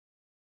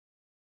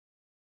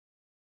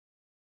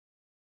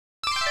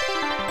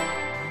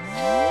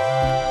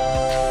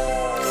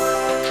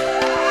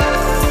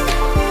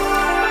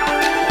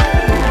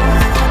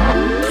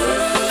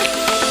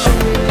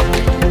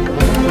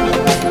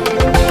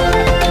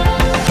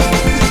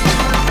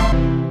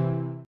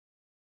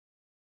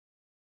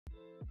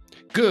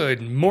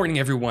Good morning,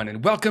 everyone,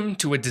 and welcome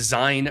to a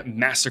design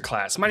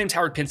masterclass. My name's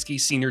Howard Pinsky,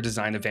 Senior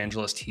Design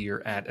Evangelist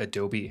here at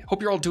Adobe.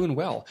 Hope you're all doing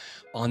well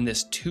on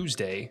this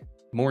Tuesday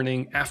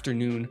morning,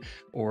 afternoon,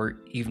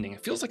 or evening.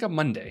 It feels like a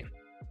Monday,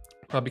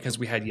 probably because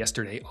we had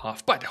yesterday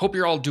off, but hope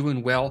you're all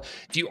doing well.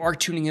 If you are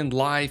tuning in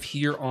live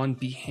here on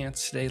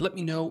Behance today, let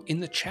me know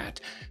in the chat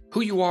who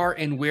you are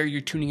and where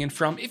you're tuning in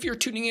from. If you're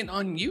tuning in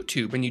on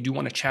YouTube and you do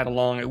want to chat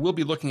along, I will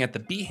be looking at the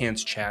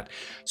Behance chat,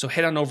 so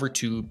head on over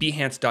to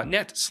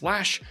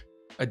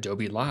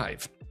behance.net/Adobe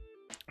Live.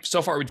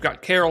 So far, we've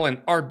got Carol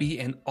and RB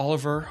and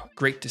Oliver.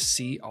 Great to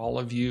see all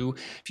of you.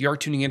 If you are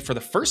tuning in for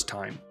the first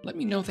time, let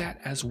me know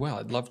that as well.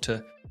 I'd love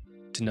to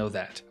know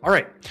that. All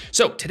right,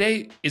 so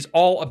today is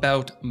all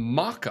about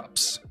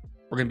mockups.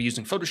 We're going to be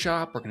using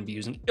Photoshop, we're going to be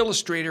using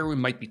Illustrator, we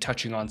might be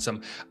touching on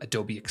some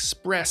Adobe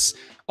Express,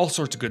 all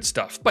sorts of good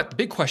stuff. But the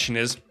big question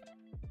is,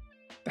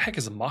 the heck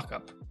is a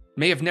mockup?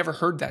 May have never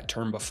heard that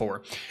term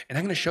before, and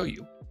I'm going to show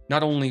you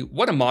not only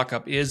what a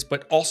mockup is,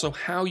 but also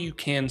how you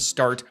can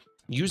start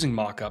using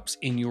mockups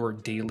in your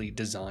daily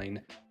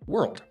design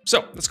world.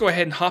 So let's go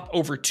ahead and hop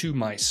over to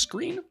my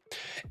screen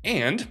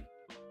and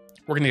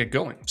we're gonna get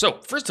going. So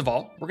first of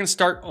all, we're gonna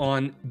start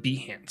on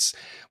Behance,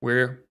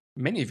 where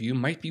many of you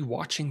might be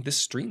watching this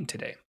stream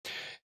today.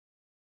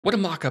 What a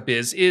mockup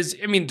is,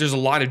 I mean, there's a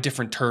lot of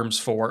different terms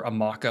for a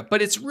mockup,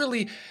 but it's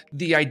really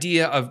the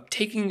idea of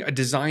taking a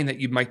design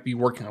that you might be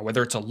working on,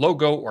 whether it's a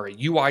logo or a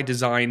UI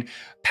design,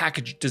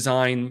 package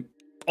design,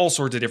 all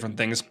sorts of different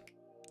things,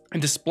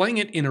 and displaying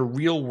it in a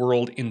real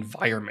world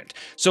environment.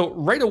 So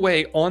right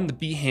away on the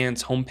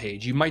Behance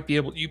homepage, you might be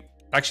able to,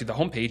 actually the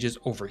homepage is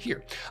over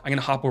here. I'm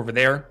gonna hop over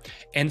there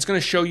and it's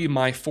gonna show you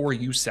my For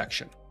You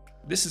section.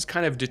 This is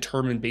kind of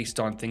determined based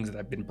on things that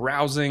I've been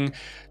browsing,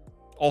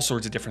 all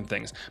sorts of different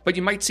things. But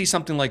you might see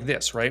something like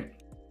this, right?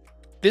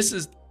 This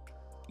is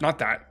not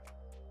that.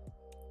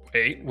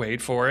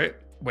 Wait for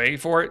it.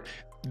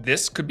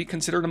 This could be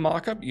considered a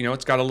mockup. You know,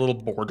 it's got a little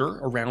border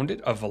around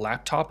it of a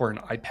laptop or an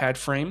iPad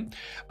frame.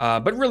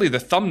 But really the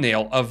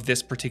thumbnail of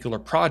this particular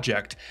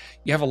project,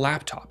 you have a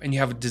laptop and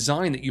you have a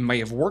design that you may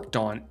have worked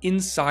on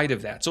inside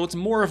of that. So it's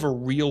more of a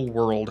real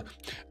world,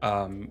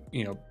 mockup,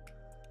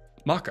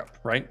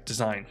 right?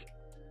 Design.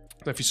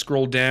 So if you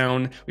scroll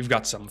down, we've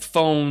got some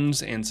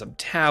phones and some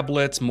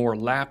tablets, more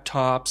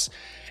laptops.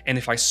 And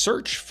if I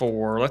search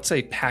for, let's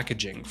say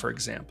packaging, for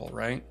example,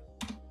 right?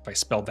 If I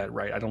spelled that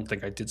right, I don't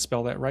think I did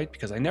spell that right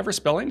because I never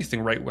spell anything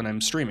right when I'm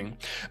streaming.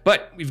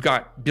 But we've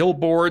got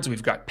billboards,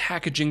 we've got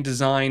packaging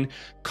design,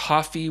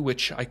 coffee,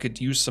 which I could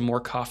use some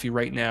more coffee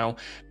right now.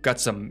 Got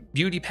some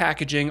beauty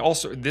packaging.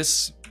 Also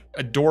this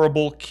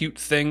adorable, cute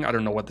thing. I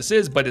don't know what this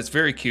is, but it's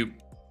very cute.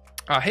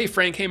 Hey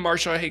Frank, hey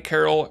Marsha, hey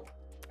Carol.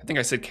 I think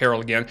I said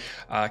Carol again.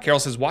 Carol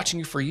says, watching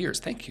you for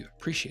years. Thank you,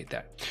 appreciate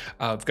that.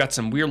 I've got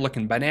some weird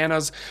looking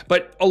bananas,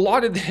 but a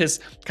lot of this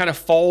kind of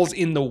falls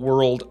in the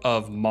world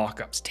of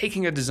mockups,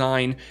 taking a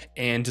design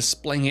and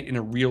displaying it in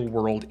a real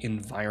world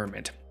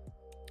environment.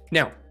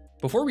 Now,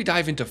 before we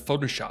dive into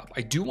Photoshop,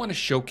 I do want to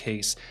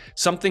showcase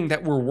something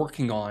that we're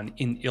working on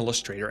in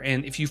Illustrator.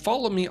 And if you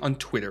follow me on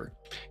Twitter,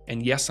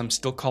 and yes, I'm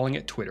still calling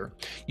it Twitter,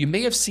 you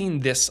may have seen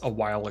this a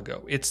while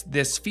ago. It's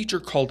this feature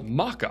called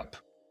Mockup.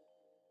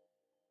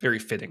 Very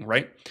fitting,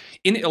 right?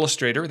 In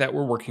Illustrator that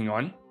we're working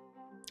on.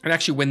 And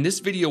actually, when this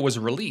video was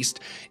released,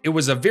 it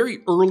was a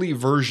very early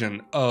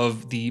version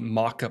of the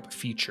mockup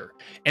feature.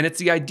 And it's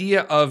the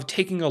idea of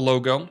taking a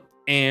logo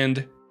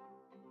and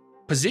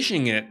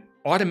positioning it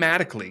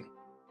automatically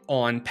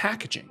on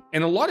packaging.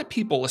 And a lot of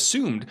people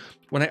assumed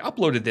when I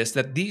uploaded this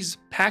that these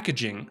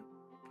packaging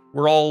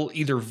were all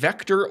either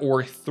vector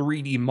or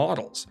 3D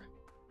models.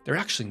 They're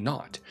actually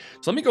not.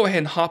 So let me go ahead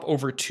and hop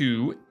over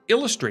to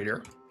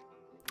Illustrator.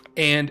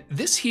 And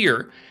this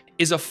here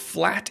is a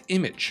flat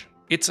image.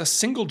 It's a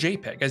single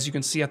JPEG, as you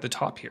can see at the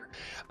top here.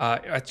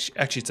 Actually,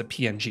 it's a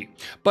PNG,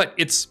 but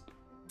it's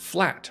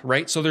flat,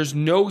 right? So there's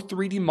no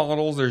 3D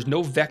models, there's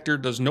no vector,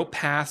 there's no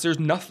paths, there's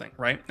nothing,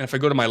 right? And if I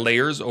go to my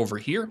layers over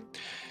here,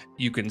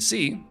 you can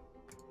see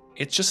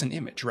it's just an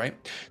image, right?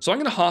 So I'm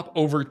gonna hop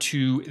over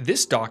to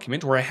this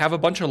document where I have a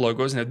bunch of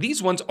logos. Now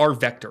these ones are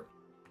vector.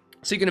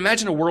 So you can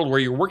imagine a world where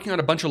you're working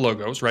on a bunch of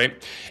logos,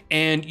 right?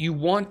 And you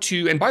want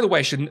to, and by the way,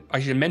 I should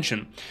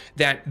mention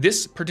that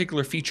this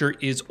particular feature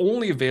is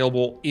only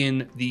available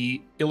in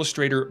the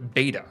Illustrator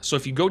beta. So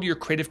if you go to your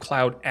Creative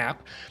Cloud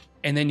app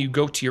and then you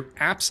go to your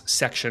apps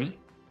section,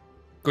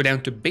 go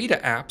down to beta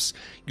apps,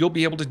 you'll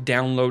be able to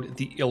download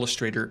the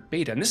Illustrator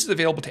beta. And this is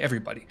available to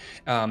everybody.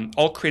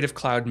 All Creative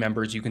Cloud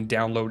members, you can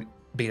download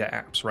beta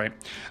apps, right?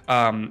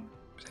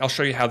 I'll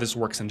show you how this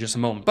works in just a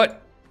moment.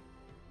 But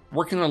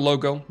working on a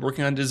logo,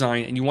 working on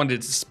design, and you wanted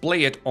to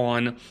display it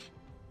on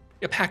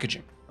a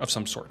packaging of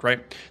some sort,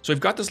 right? So we've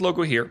got this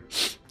logo here.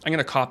 I'm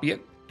gonna copy it,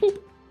 boop,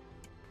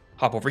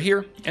 hop over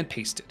here and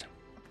paste it.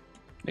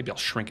 Maybe I'll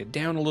shrink it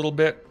down a little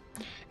bit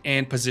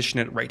and position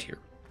it right here.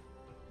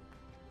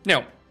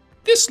 Now,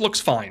 this looks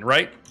fine,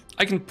 right?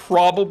 I can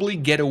probably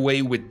get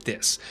away with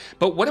this.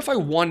 But what if I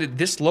wanted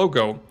this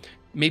logo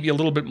maybe a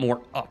little bit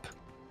more up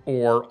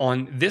or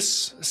on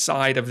this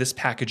side of this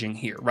packaging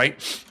here,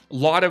 right? A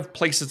lot of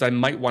places I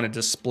might want to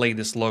display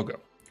this logo.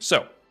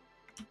 So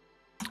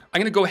I'm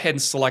going to go ahead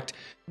and select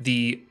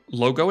the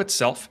logo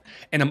itself,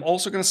 and I'm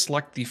also going to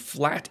select the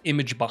flat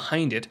image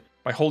behind it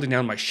by holding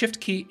down my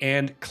Shift key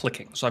and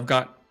clicking. So I've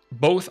got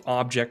both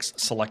objects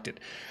selected.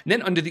 And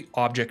then under the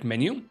object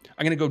menu,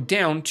 I'm going to go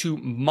down to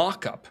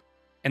Mockup,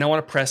 and I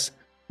want to press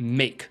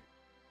Make.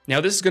 Now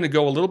this is going to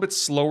go a little bit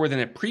slower than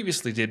it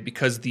previously did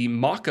because the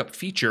Mockup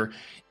feature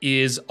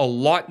is a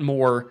lot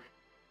more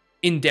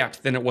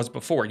in-depth than it was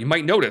before. You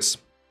might notice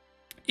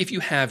if you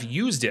have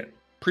used it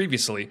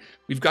previously,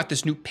 we've got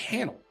this new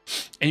panel,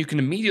 and you can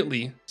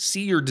immediately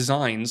see your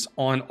designs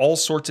on all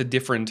sorts of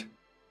different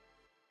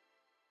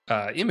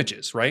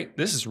images, right?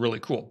 This is really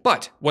cool.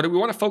 But what we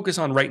want to focus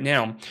on right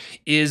now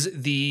is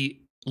the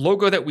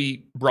logo that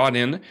we brought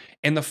in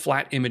and the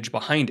flat image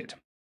behind it.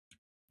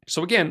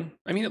 So again,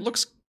 I mean, it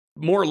looks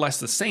more or less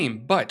the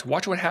same, but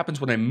watch what happens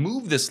when I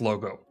move this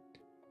logo.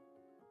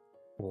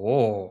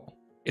 Oh,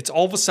 it's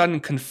all of a sudden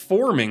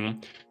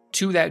conforming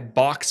to that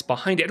box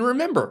behind it. And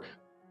remember,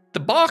 the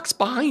box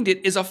behind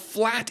it is a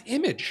flat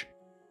image.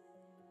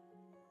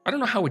 I don't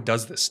know how it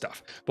does this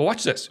stuff, but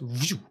watch this.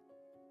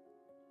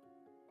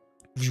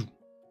 View,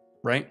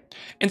 right?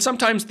 And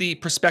sometimes the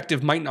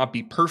perspective might not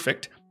be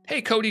perfect.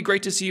 Hey, Cody,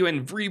 great to see you,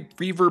 and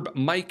Reverb,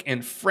 Mike,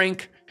 and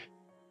Frank.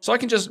 So I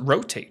can just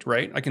rotate,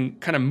 right? I can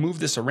kind of move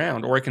this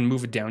around, or I can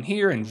move it down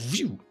here and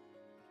view.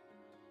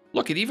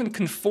 Look, it even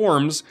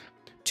conforms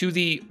to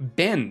the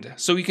bend.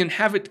 So you can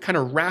have it kind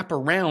of wrap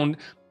around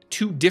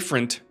two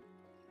different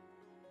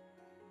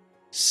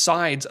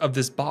sides of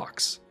this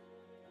box.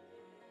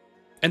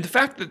 And the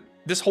fact that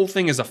this whole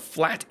thing is a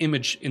flat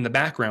image in the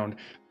background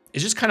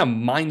is just kind of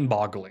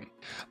mind-boggling.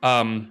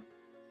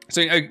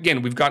 So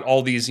again, we've got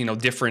all these,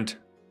 different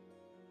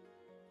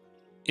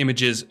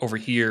images over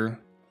here.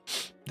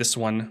 This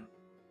one,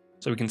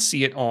 so we can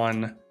see it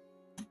on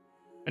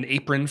an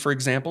apron, for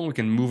example. We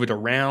can move it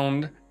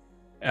around.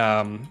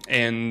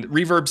 And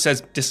Reverb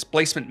says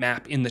displacement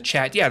map in the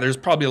chat. Yeah, there's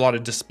probably a lot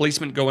of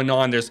displacement going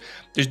on. There's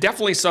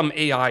definitely some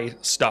AI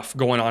stuff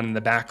going on in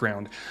the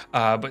background.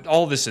 But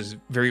all this is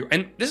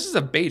and this is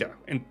a beta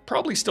and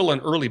probably still an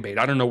early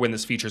beta. I don't know when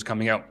this feature is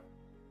coming out,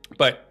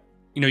 but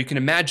you can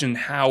imagine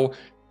how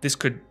this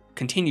could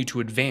continue to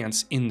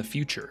advance in the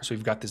future. So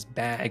we've got this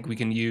bag we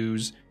can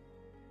use,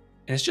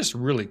 and it's just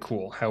really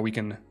cool how we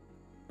can,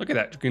 look at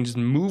that. We can just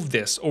move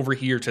this over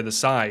here to the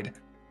side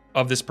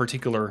of this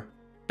particular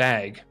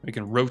bag. We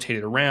can rotate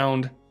it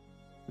around.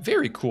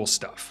 Very cool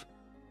stuff.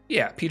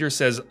 Yeah, Peter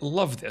says,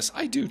 love this.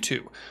 I do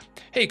too.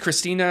 Hey,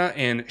 Christina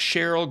and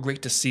Cheryl,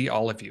 great to see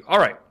all of you. All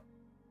right,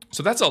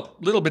 so that's a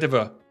little bit of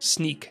a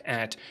sneak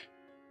at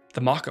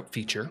the mockup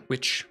feature,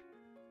 which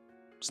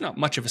it's not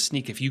much of a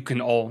sneak if you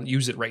can all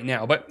use it right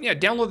now. But yeah,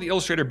 download the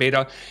Illustrator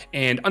beta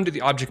and under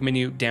the object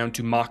menu down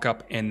to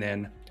mockup and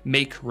then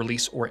make,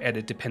 release, or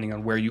edit, depending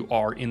on where you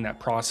are in that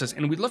process.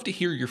 And we'd love to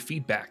hear your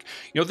feedback.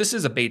 This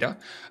is a beta.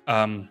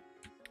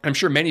 I'm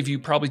sure many of you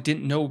probably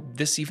didn't know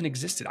this even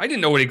existed. I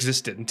didn't know it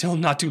existed until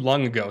not too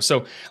long ago.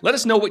 So let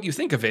us know what you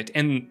think of it.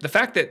 And the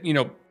fact that,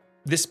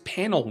 this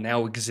panel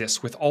now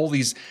exists with all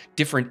these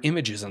different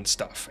images and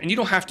stuff. And you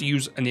don't have to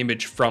use an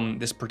image from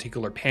this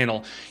particular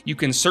panel. You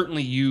can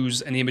certainly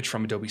use an image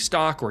from Adobe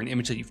stock or an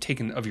image that you've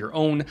taken of your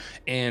own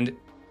and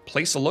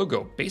place a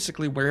logo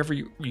basically wherever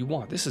you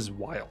want. This is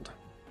wild.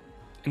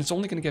 And it's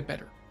only going to get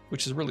better,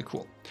 which is really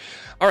cool.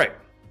 All right.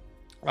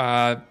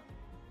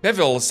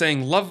 Beville is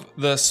saying, love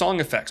the song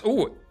effects.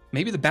 Oh,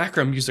 maybe the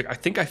background music. I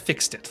think I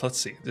fixed it. Let's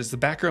see. Is the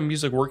background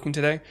music working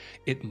today?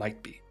 It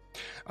might be.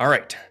 All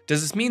right.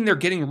 Does this mean they're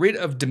getting rid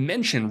of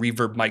Dimension?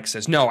 Reverb Mike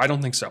says. No, I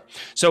don't think so.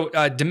 So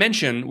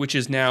Dimension, which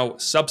is now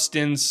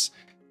Substance.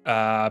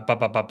 Hold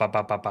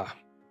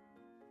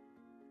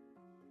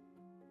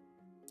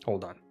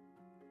on.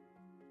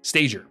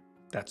 Stager.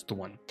 That's the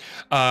one.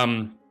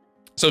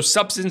 So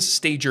Substance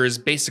Stager is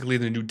basically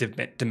the new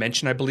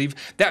Dimension, I believe.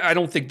 That I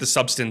don't think the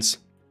Substance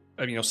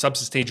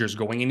Stager is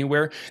going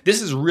anywhere.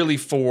 This is really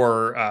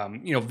for,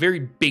 very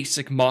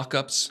basic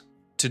mockups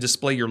to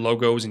display your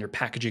logos and your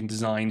packaging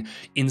design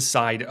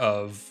inside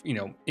of,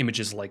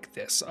 images like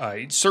this.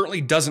 It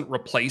certainly doesn't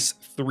replace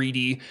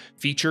 3D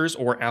features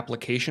or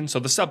applications. So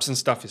the Substance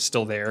stuff is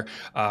still there,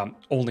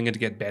 only going to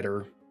get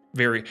better.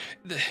 There's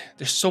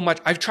so much.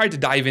 I've tried to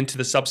dive into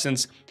the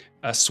Substance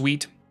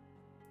suite.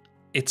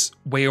 It's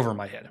way over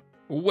my head.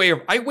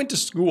 I went to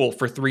school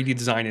for 3D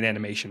design and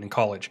animation in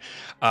college,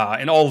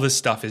 and all this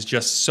stuff is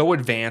just so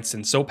advanced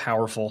and so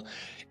powerful.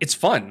 It's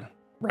fun,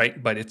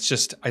 right? But it's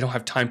just, I don't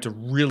have time to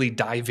really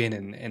dive in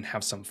and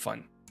have some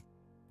fun.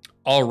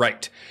 All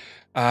right,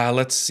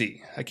 let's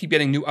see. I keep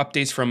getting new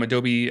updates from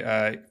Adobe.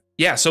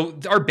 Yeah, so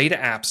our beta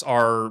apps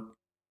are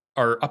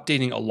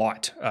updating a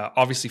lot.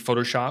 Obviously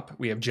Photoshop,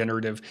 we have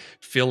generative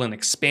fill and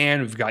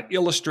expand. We've got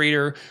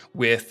Illustrator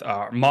with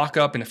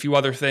mockup and a few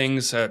other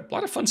things. A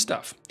lot of fun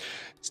stuff.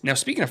 Now,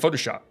 speaking of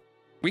Photoshop,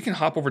 we can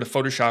hop over to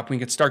Photoshop. We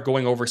can start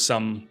going over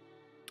some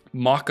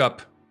mockup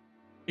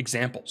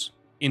examples.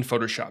 in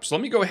Photoshop. So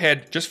let me go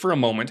ahead just for a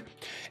moment,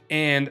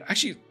 and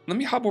actually let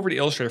me hop over to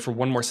Illustrator for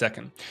one more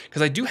second,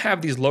 because I do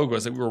have these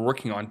logos that we were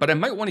working on, but I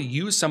might want to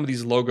use some of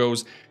these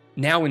logos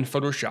now in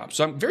Photoshop.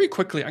 So I'm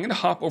going to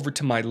hop over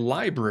to my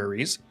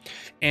libraries,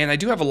 and I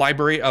do have a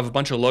library of a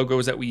bunch of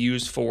logos that we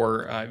use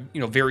for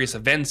various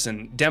events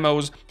and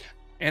demos,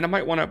 and I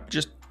might want to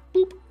just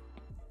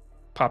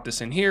pop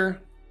this in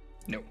here.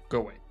 No, go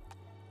away.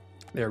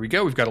 There we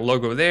go. We've got a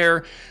logo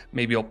there.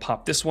 Maybe I'll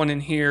pop this one in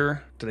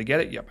here. Did I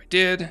get it? Yep, I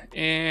did.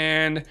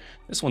 And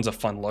this one's a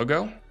fun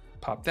logo.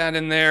 Pop that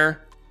in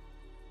there.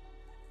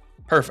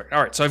 Perfect.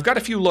 All right, so I've got a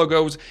few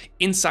logos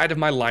inside of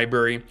my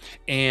library,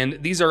 and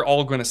these are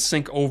all going to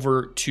sync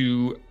over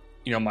to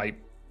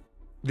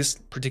this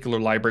particular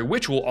library,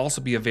 which will also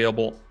be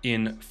available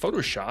in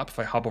Photoshop. If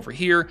I hop over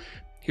here,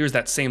 here's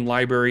that same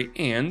library,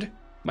 and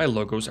my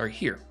logos are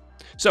here.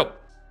 So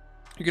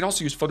you can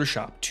also use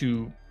Photoshop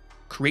to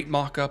create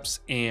mockups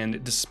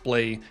and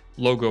display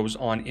logos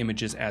on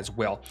images as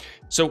well.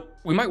 So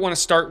we might want to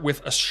start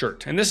with a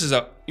shirt, and this is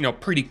a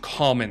pretty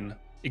common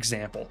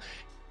example.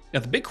 Now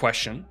the big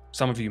question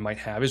some of you might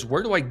have is,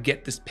 where do I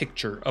get this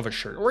picture of a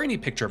shirt, or any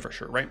picture of a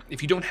shirt, right?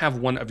 If you don't have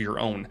one of your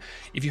own,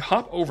 if you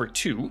hop over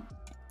to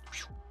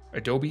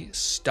Adobe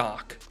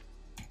Stock,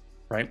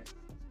 right?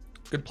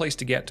 Good place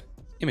to get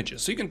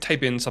images. So you can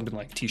type in something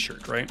like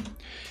t-shirt, right?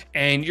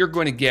 And you're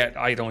going to get,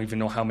 I don't even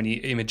know how many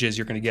images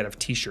you're going to get of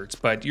t-shirts,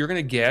 but you're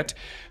going to get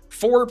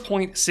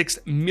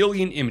 4.6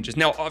 million images.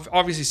 Now,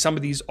 obviously some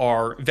of these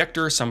are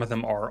vector, some of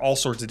them are all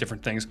sorts of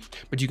different things,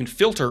 but you can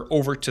filter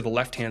over to the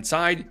left-hand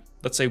side.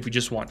 Let's say we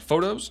just want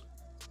photos,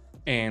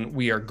 and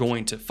we are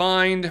going to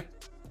find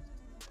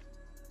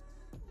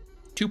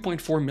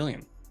 2.4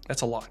 million.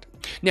 That's a lot.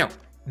 Now,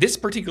 this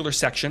particular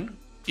section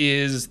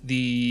is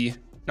the,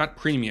 not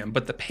premium,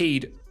 but the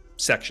paid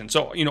section.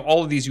 So,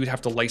 all of these you would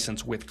have to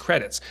license with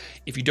credits.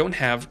 If you don't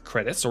have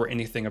credits or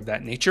anything of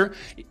that nature,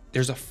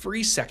 there's a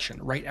free section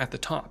right at the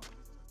top.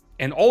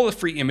 And all the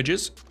free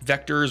images,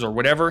 vectors or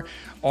whatever,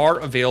 are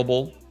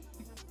available,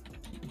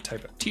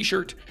 type of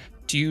t-shirt,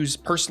 to use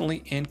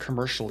personally and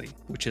commercially,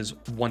 which is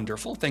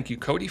wonderful. Thank you,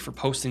 Cody, for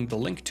posting the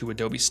link to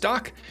Adobe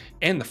Stock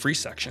and the free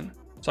section.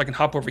 So I can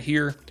hop over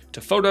here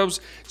to photos.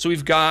 So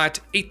we've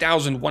got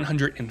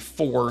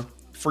 8,104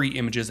 free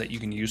images that you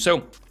can use.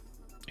 So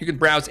you can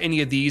browse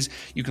any of these.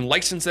 You can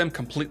license them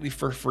completely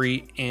for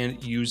free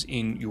and use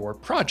in your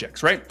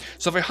projects, right?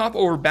 So if I hop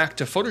over back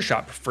to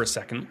Photoshop for a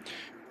second,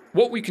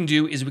 what we can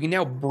do is we can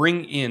now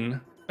bring in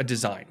a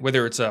design,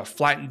 whether it's a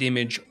flattened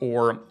image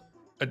or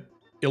an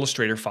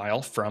Illustrator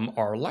file from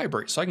our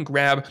library. So I can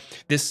grab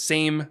this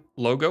same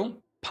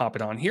logo, pop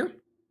it on here,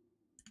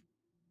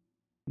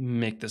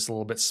 make this a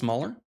little bit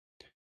smaller,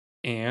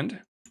 and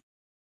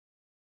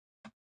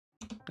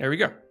there we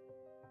go.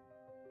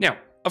 Now,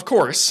 of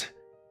course,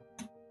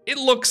 it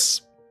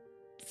looks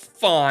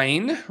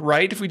fine,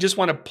 right? If we just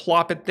want to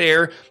plop it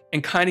there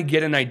and kind of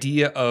get an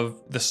idea of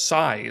the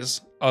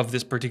size of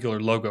this particular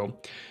logo.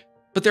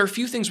 But there are a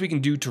few things we can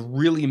do to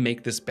really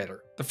make this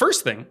better. The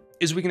first thing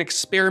is we can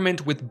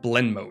experiment with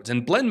blend modes.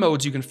 And blend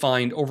modes you can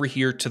find over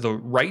here to the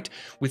right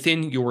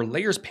within your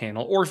layers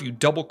panel, or if you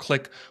double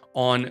click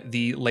on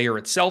the layer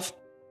itself,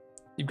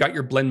 you've got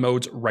your blend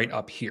modes right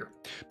up here.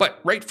 But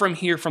right from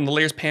here, from the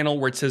layers panel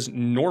where it says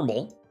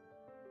normal,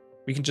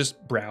 we can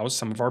just browse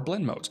some of our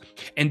blend modes.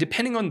 And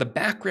depending on the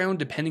background,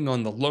 depending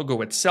on the logo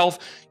itself,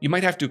 you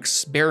might have to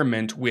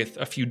experiment with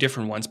a few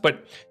different ones.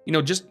 But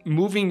just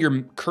moving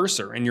your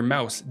cursor and your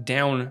mouse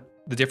down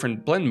the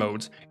different blend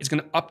modes is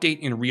going to update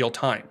in real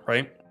time,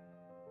 right?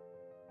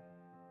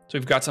 So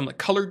we've got some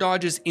color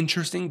dodge is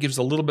interesting, gives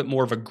a little bit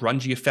more of a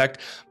grungy effect.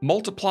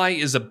 Multiply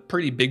is a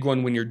pretty big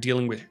one when you're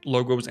dealing with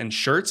logos and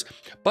shirts,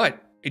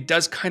 but it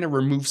does kind of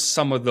remove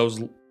some of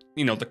those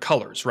the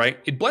colors, right?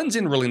 It blends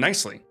in really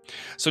nicely.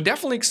 So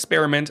definitely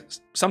experiment.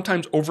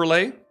 Sometimes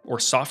overlay or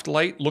soft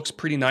light looks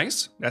pretty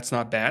nice. That's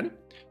not bad.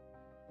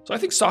 So I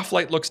think soft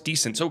light looks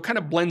decent. So it kind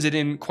of blends it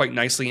in quite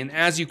nicely. And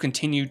as you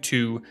continue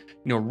to,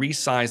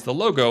 resize the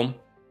logo,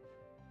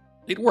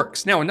 it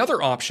works. Now,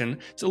 another option,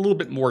 it's a little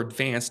bit more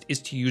advanced,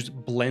 is to use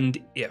blend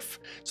if.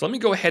 So let me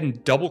go ahead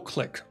and double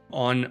click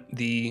on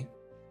the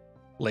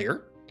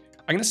layer.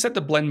 I'm going to set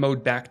the blend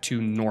mode back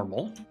to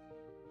normal,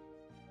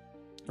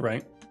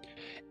 right?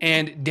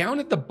 And down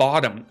at the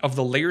bottom of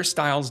the layer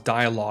styles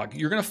dialog,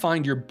 you're going to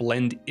find your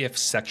blend if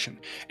section.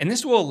 And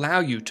this will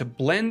allow you to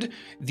blend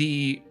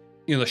the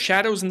the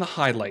shadows and the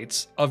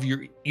highlights of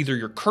either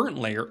your current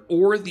layer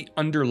or the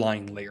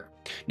underlying layer.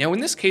 Now in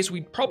this case,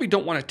 we probably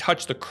don't want to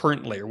touch the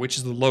current layer, which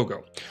is the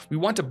logo. We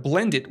want to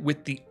blend it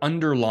with the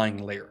underlying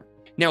layer.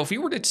 Now, if we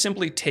were to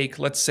simply take,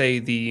 let's say,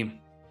 the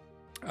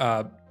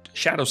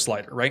shadow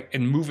slider, right,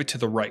 and move it to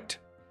the right,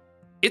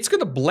 it's going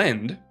to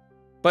blend,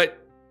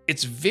 but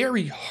it's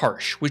very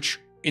harsh, which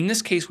in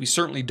this case, we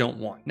certainly don't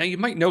want. Now you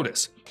might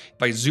notice,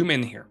 if I zoom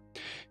in here,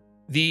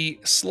 the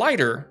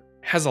slider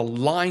has a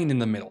line in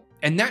the middle,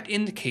 and that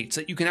indicates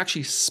that you can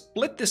actually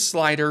split this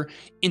slider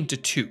into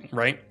two,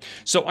 right?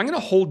 So I'm going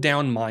to hold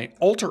down my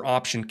Alt or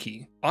Option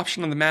key,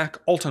 Option on the Mac,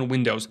 Alt on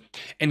Windows,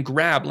 and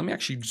grab, let me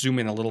actually zoom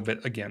in a little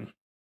bit again.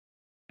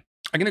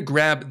 I'm gonna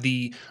grab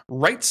the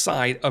right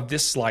side of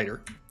this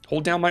slider,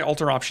 hold down my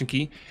Alt or Option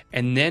key,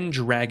 and then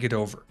drag it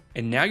over.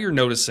 And now you're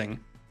noticing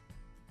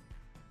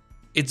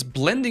it's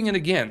blending in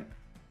again,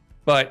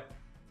 but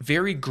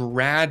very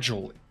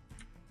gradually.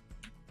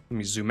 Let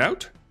me zoom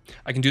out.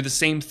 I can do the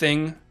same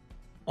thing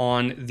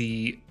on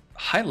the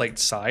highlight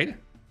side.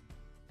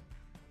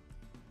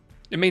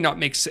 It may not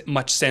make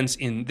much sense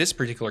in this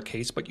particular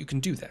case, but you can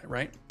do that,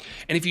 right?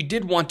 And if you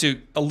did want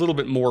to a little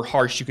bit more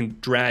harsh, you can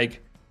drag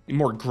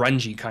more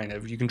grungy kind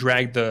of. You can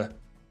drag the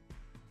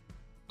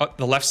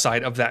left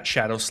side of that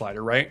shadow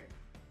slider, right?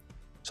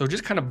 So it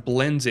just kind of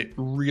blends it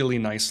really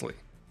nicely,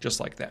 just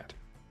like that,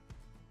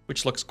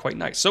 which looks quite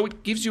nice. So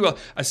it gives you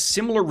a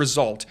similar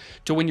result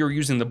to when you're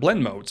using the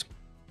blend modes,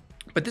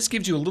 but this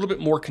gives you a little bit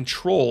more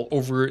control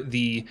over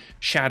the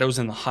shadows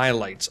and the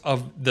highlights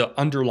of the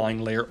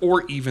underlying layer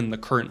or even the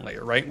current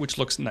layer, right? Which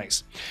looks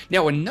nice.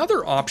 Now,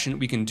 another option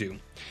we can do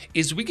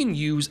is we can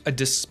use a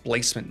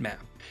displacement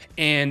map.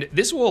 And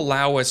this will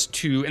allow us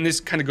to, and this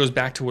kind of goes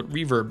back to what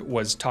Reverb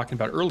was talking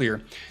about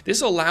earlier,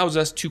 this allows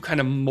us to kind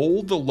of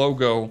mold the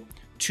logo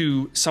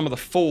to some of the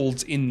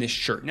folds in this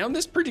shirt. Now, in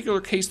this particular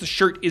case, the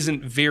shirt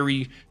isn't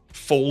very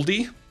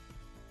foldy,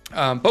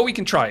 but we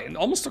can try it. It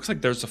almost looks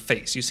like there's a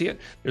face. You see it?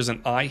 There's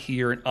an eye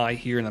here,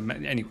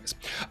 and anyways,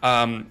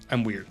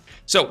 I'm weird.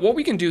 So what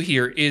we can do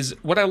here is,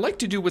 what I like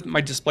to do with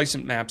my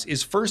displacement maps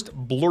is first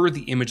blur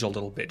the image a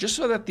little bit, just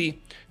so that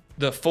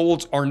the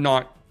folds are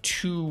not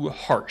too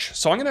harsh.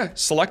 So I'm gonna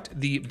select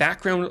the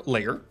background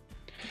layer,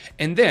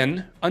 and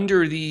then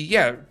under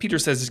the, Peter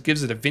says it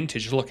gives it a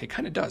vintage look. It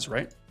kind of does,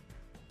 right?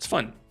 It's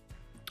fun.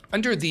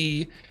 Under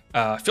the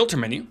filter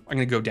menu, I'm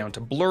gonna go down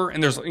to blur,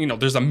 and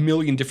there's a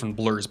million different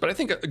blurs, but I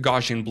think a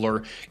Gaussian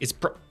blur is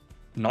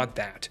not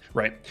that,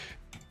 right?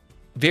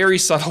 Very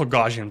subtle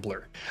Gaussian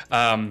blur.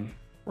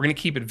 We're gonna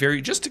keep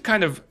it just to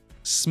kind of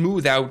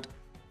smooth out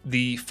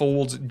the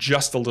folds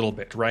just a little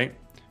bit, right?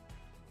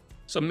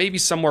 So maybe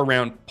somewhere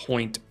around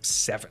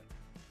 0.7,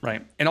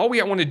 right? And all we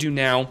want to do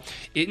now,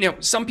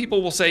 some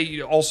people will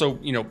say also,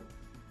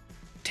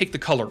 take the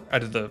color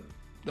out of the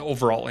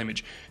overall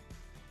image.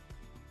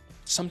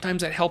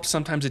 Sometimes that helps,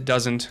 sometimes it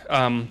doesn't.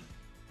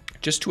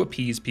 Just to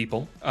appease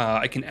people,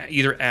 I can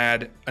either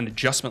add an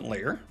adjustment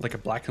layer, like a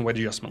black and white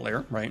adjustment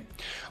layer, right?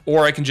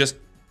 Or I can just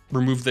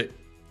remove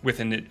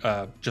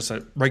just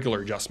a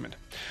regular adjustment.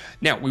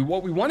 Now,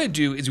 what we want to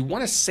do is we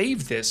want to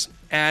save this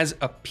as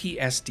a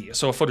PSD,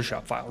 so a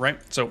Photoshop file, right?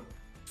 So,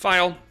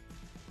 File,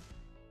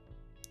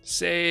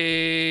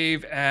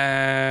 Save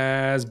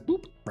as,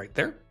 boop, right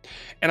there.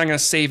 And I'm going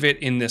to save it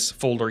in this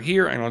folder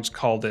here, and I'll just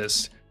call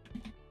this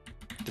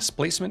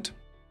Displacement,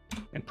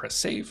 and press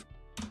Save.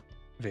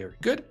 Very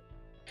good.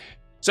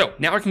 So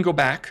now I can go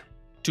back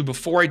to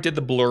before I did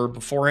the blur,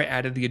 before I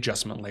added the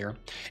adjustment layer.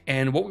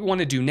 And what we want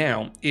to do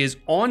now is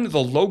on the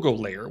logo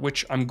layer,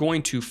 which I'm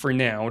going to, for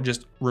now,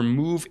 just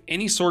remove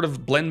any sort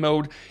of blend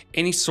mode,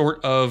 any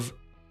sort of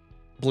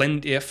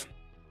blend if.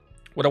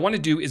 What I want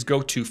to do is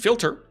go to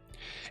Filter,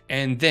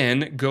 and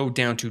then go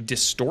down to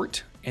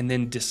Distort, and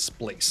then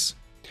Displace.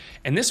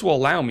 And this will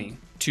allow me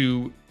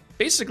to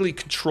basically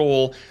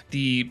control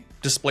the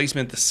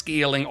displacement, the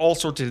scaling, all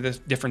sorts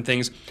of different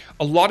things.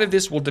 A lot of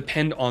this will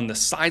depend on the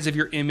size of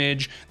your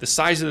image, the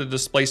size of the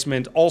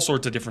displacement, all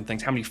sorts of different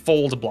things, how many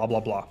folds, blah, blah,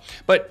 blah.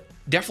 But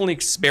definitely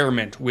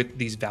experiment with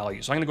these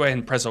values. So I'm gonna go ahead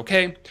and press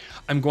OK.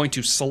 I'm going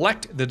to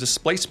select the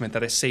displacement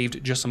that I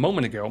saved just a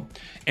moment ago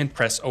and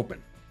press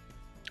Open.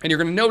 And you're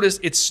gonna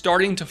notice it's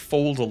starting to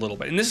fold a little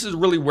bit. And this is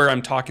really where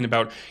I'm talking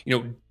about,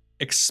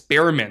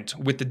 experiment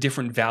with the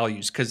different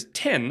values, because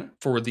 10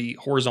 for the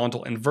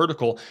horizontal and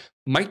vertical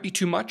might be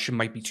too much, it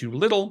might be too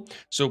little.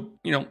 So,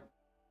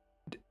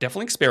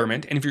 definitely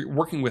experiment. And if you're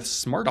working with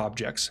smart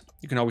objects,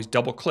 you can always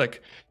double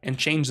click and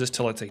change this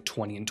to, let's say,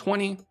 20 and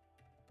 20.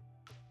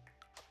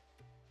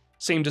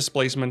 Same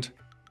displacement.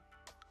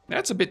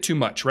 That's a bit too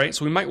much, right?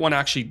 So we might want to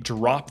actually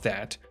drop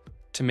that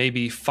to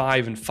maybe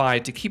 5 and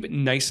 5 to keep it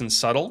nice and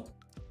subtle.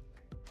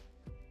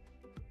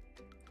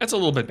 That's a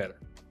little bit better,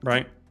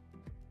 right?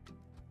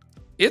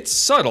 It's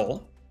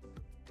subtle,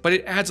 but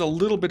it adds a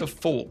little bit of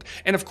fold.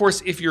 And of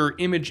course, if your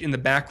image in the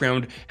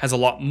background has a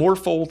lot more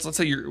folds, let's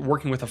say you're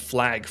working with a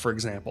flag, for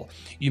example,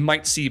 you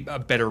might see a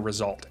better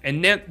result.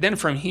 And then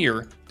from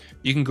here,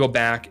 you can go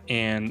back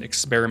and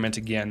experiment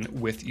again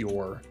with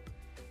your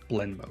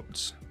blend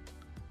modes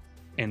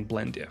and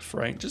blend if,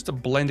 right? Just to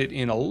blend it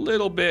in a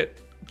little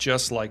bit,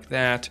 just like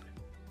that.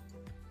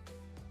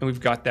 And we've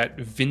got that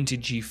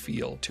vintagey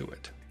feel to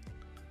it.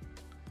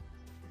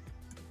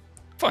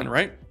 Fun,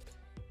 right?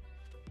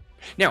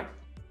 Now,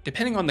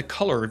 depending on the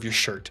color of your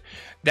shirt,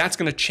 that's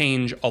going to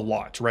change a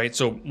lot, right?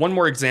 So one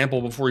more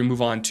example before we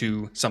move on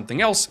to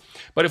something else.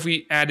 But if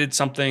we added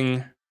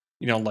something,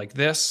 like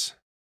this,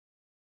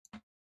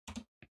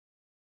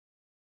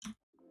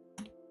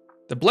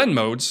 the blend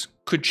modes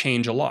could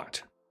change a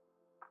lot.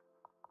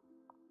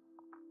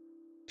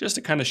 Just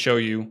to kind of show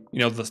you,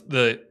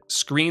 the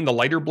screen, the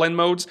lighter blend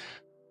modes,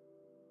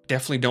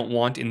 definitely don't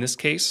want in this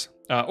case.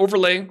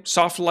 Overlay,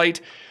 soft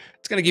light,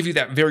 it's going to give you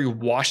that very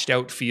washed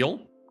out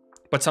feel.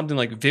 but something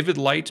like vivid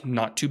light,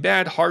 not too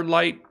bad, hard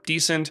light,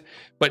 decent,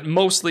 but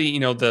mostly, you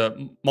know,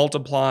 the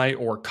multiply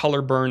or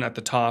color burn at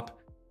the top.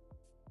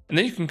 And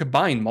then you can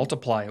combine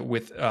multiply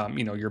with,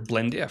 you know, your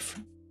blend if.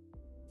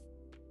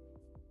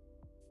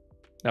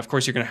 Now, of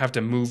course, you're going to have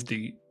to move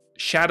the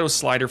shadow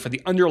slider for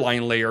the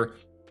underlying layer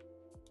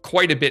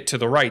quite a bit to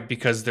the right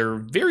because there are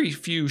very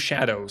few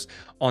shadows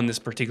on this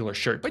particular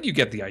shirt, but you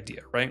get the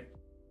idea, right?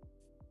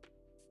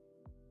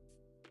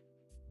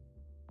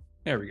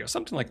 There we go,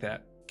 something like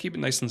that. Keep it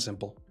nice and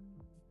simple.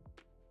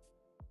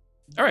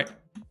 All right,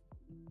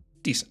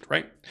 decent,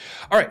 right?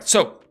 All right,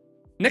 so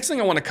next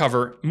thing I want to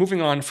cover,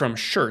 moving on from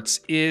shirts,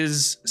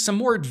 is some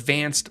more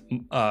advanced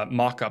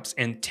mockups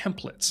and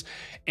templates.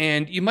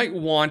 And you might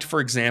want,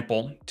 for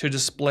example, to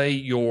display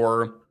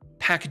your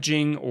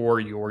packaging or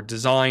your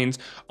designs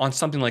on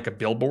something like a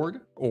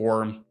billboard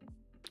or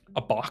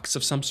a box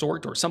of some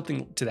sort or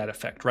something to that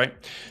effect, right?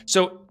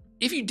 So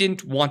if you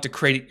didn't want to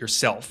create it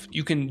yourself,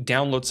 you can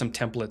download some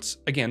templates,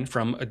 again,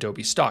 from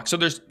Adobe stock. So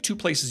there's two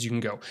places you can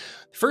go.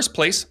 First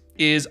place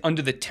is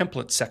under the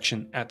template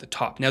section at the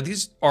top. Now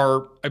these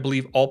are, I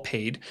believe, all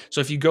paid. So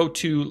if you go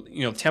to,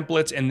 you know,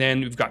 templates, and then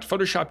we've got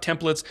Photoshop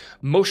templates,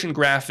 motion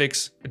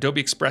graphics,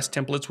 Adobe Express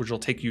templates, which will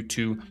take you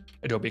to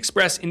Adobe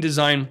Express,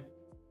 InDesign.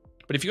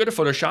 But if you go to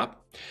Photoshop,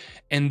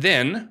 and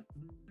then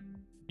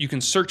you can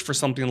search for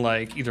something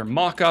like either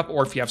mockup,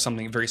 or if you have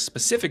something very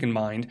specific in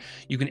mind,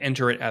 you can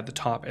enter it at the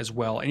top as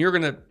well. And you're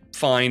going to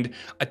find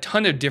a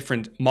ton of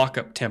different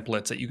mockup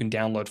templates that you can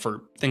download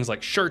for things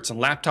like shirts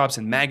and laptops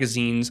and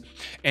magazines.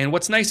 And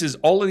what's nice is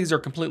all of these are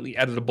completely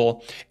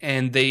editable,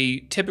 and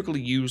they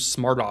typically use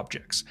smart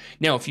objects.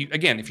 Now, if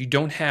you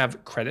don't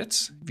have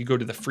credits, if you go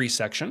to the free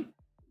section,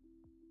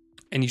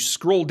 and you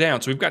scroll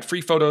down, so we've got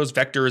free photos,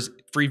 vectors,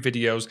 free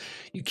videos.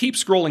 You keep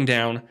scrolling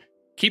down,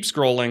 keep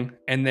scrolling,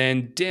 and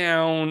then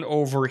down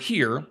over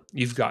here,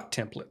 you've got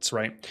templates,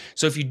 right?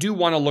 So if you do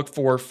want to look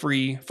for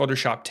free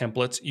Photoshop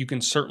templates, you can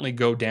certainly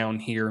go down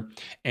here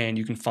and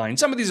you can find,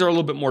 some of these are a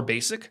little bit more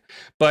basic,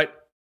 but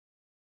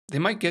they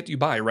might get you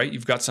by, right?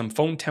 You've got some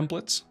phone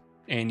templates,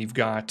 and you've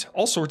got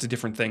all sorts of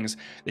different things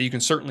that you can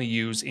certainly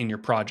use in your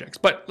projects.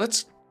 But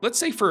let's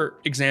say, for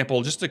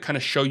example, just to kind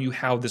of show you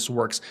how this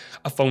works,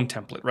 a phone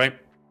template, right?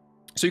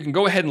 So you can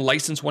go ahead and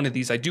license one of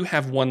these. I do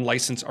have one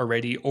license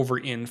already over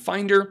in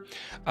Finder.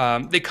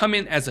 They come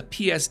in as a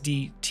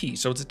PSDT,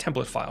 so it's a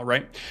template file,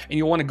 right? And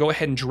you'll want to go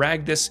ahead and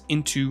drag this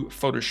into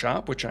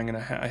Photoshop, which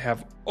I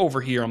have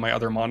over here on my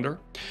other monitor.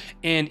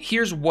 And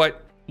here's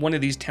what one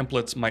of these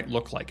templates might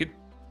look like. It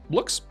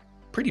looks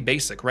pretty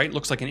basic, right? It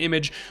looks like an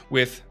image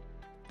with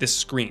this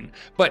screen.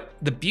 But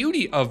the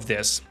beauty of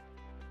this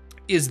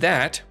is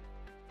that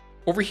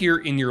over here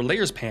in your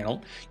layers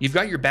panel, you've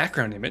got your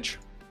background image,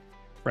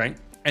 right?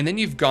 And then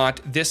you've got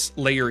this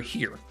layer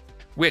here,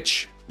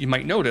 which you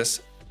might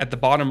notice at the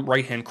bottom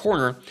right-hand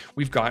corner,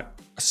 we've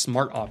got a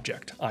smart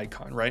object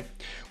icon, right?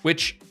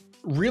 Which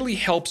really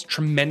helps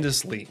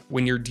tremendously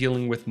when you're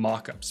dealing with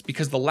mockups,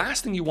 because the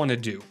last thing you want to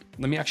do,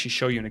 let me actually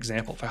show you an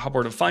example. If I hop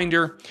over to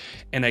Finder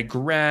and I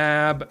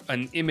grab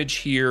an image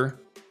here,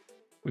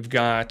 we've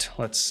got,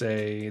 let's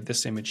say,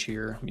 this image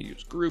here. Let me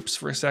use groups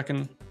for a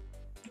second.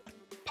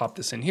 Pop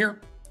this in here.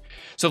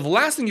 So the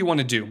last thing you want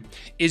to do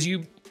is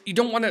you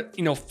don't want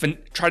to,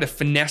 try to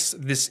finesse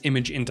this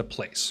image into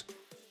place,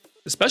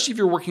 especially if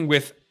you're working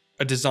with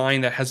a design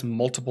that has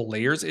multiple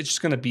layers. It's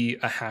just going to be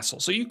a hassle.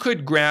 So you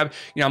could grab,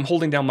 I'm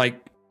holding down my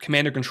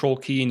Command or Control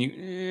key, and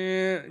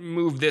you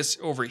move this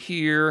over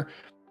here,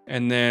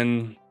 and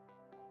then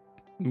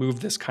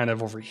move this kind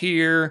of over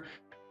here,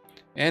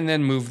 and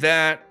then move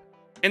that,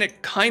 and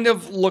it kind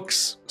of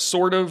looks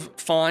sort of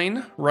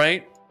fine,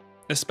 right?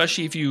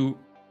 Especially if you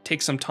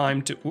take some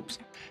time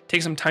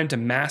to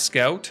mask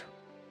out,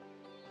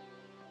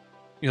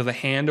 the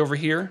hand over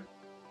here.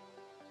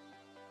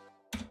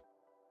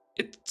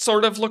 It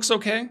sort of looks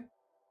okay.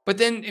 But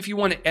then if you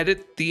want to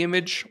edit the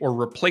image or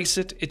replace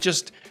it,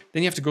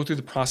 then you have to go through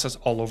the process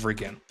all over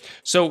again.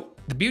 So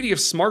the beauty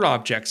of smart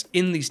objects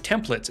in these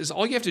templates is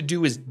all you have to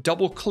do is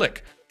double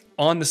click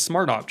on the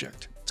smart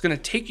object. It's going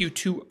to take you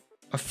to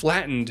a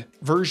flattened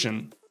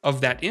version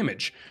of that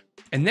image.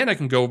 And then I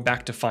can go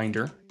back to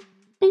Finder,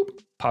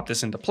 boop, pop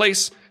this into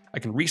place. I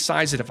can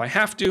resize it if I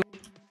have to.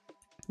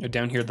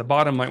 Down here at the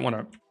bottom, might want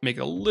to make it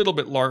a little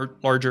bit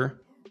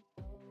larger.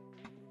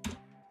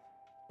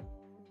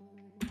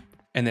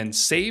 And then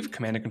save,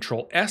 Command and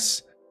Control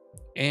S,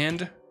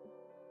 and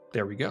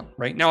there we go,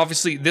 right? Now,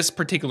 obviously, this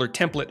particular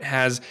template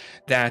has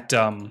that,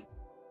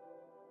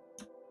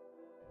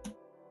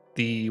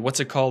 what's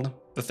it called?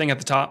 The thing at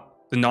the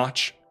top, the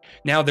notch.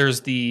 Now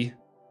there's the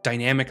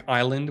dynamic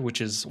island,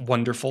 which is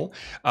wonderful.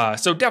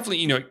 So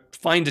definitely,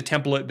 find a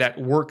template that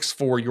works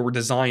for your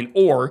design,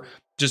 or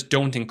just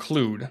don't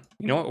include.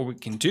 What we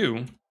can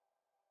do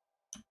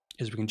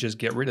is we can just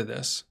get rid of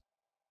this.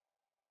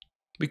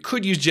 We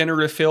could use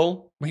generative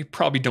fill. We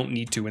probably don't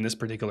need to in this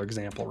particular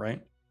example,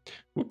 right?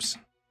 Whoops.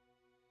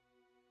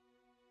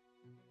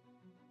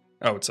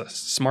 Oh, it's a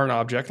smart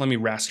object. Let me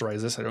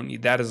rasterize this. I don't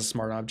need that as a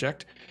smart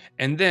object.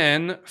 And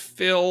then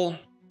fill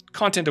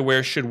content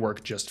aware should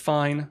work just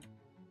fine.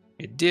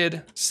 It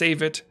did,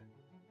 save it,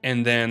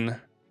 and then,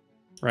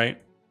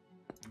 right,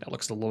 that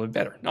looks a little bit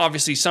better. Now,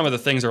 obviously, some of the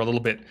things are a little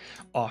bit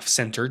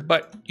off-centered,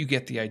 but you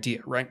get the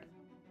idea, right?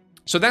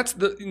 So that's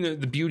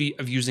the beauty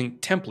of using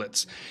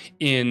templates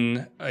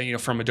in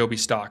from Adobe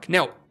stock.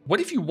 Now,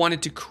 what if you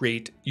wanted to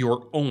create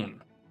your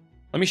own?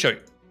 Let me show you.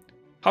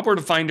 Hop over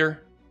to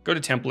Finder, go to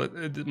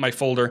template, my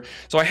folder.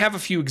 So I have a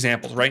few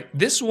examples, right?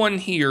 This one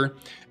here,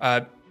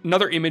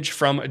 another image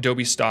from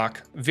Adobe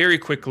stock. Very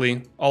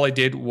quickly, all I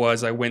did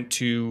was I went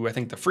to, I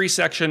think, the free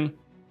section.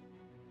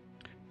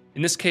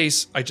 In this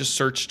case, I just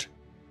searched,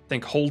 I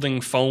think, holding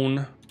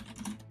phone.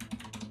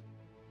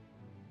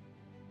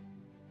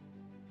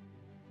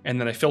 And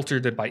then I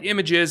filtered it by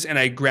images and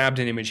I grabbed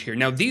an image here.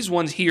 Now these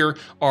ones here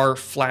are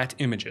flat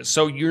images.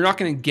 So you're not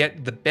gonna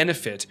get the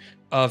benefit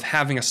of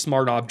having a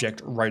smart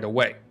object right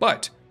away.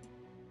 But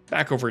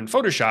back over in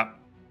Photoshop,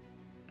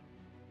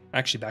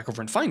 actually back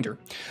over in Finder,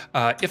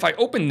 if I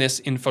open this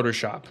in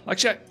Photoshop,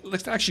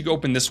 let's actually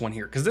open this one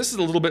here, because this is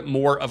a little bit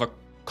more of a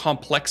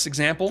complex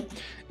example.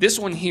 This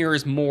one here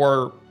is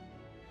more,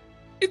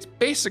 it's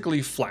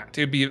basically flat.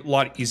 It'd be a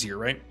lot easier,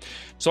 right?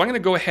 So I'm gonna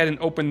go ahead and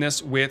open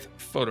this with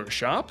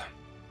Photoshop.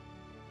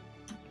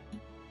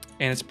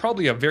 And it's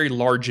probably a very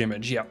large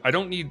image. Yeah, I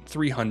don't need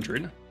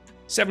 300.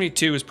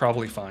 72 is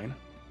probably fine.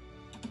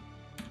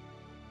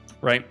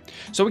 Right?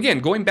 So again,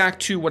 going back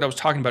to what I was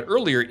talking about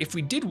earlier, if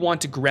we did want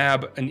to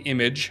grab an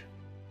image,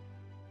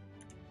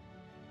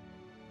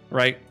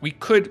 right, we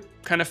could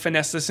kind of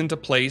finesse this into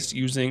place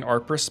using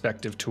our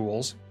perspective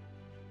tools.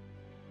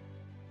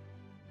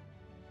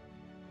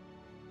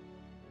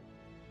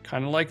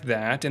 Kind of like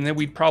that. And then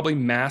we'd probably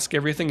mask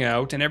everything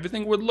out and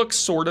everything would look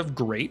sort of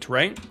great,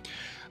 right?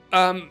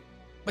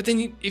 But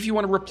then if you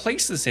want to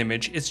replace this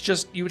image, it's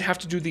just, you would have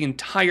to do the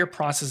entire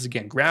process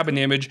again. Grab an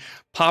image,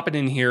 pop it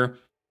in here,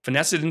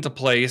 finesse it into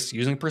place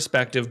using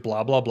perspective,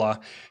 blah, blah, blah.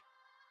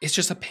 It's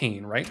just a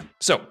pain, right?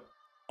 So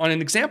on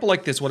an example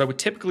like this, what I would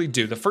typically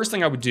do, the first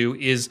thing I would do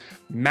is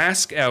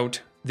mask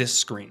out this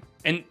screen.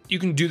 And you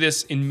can do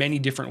this in many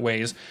different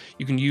ways.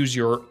 You can use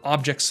your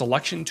object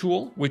selection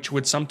tool, which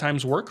would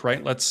sometimes work,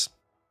 right?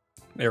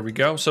 There we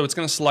go. So it's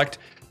going to select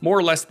more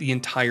or less the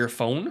entire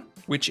phone,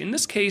 which in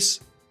this case,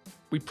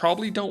 we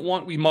probably don't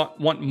want, we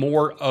want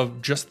more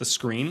of just the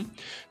screen.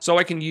 So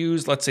I can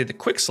use, let's say, the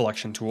quick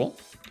selection tool,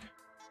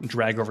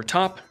 drag over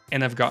top,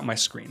 and I've got my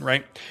screen,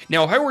 right?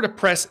 Now, if I were to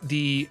press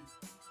the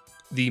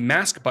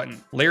mask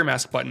button, layer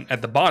mask button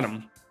at the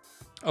bottom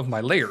of my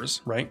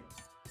layers, right?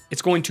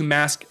 It's going to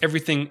mask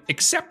everything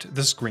except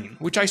the screen,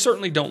 which I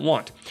certainly don't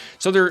want.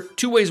 So there are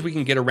two ways we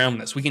can get around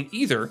this. We can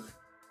either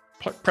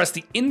press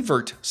the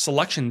invert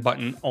selection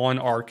button on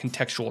our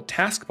contextual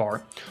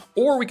taskbar,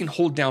 or we can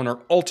hold down our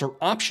Alt or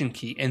Option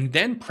key and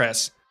then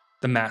press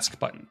the mask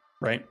button,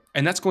 right?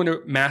 And that's going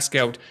to mask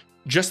out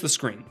just the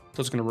screen. So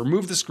it's going to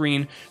remove the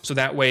screen, so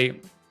that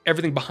way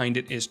everything behind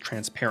it is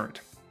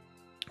transparent.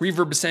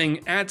 Reverb is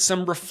saying add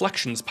some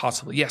reflections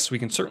possibly. Yes, we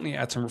can certainly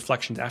add some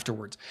reflections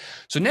afterwards.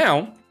 So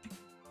now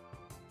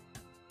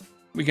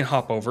we can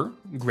hop over,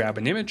 grab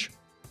an image,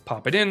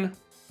 pop it in,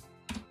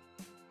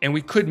 and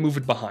we could move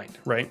it behind,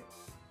 right?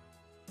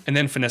 And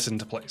then finesse it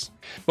into place.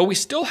 But we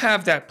still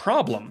have that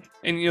problem.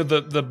 And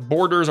the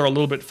borders are a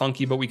little bit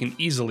funky, but we can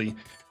easily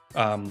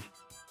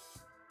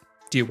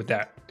deal with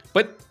that.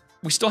 But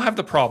we still have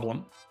the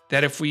problem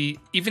that if we,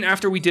 even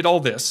after we did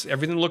all this,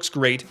 everything looks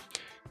great,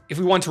 if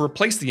we want to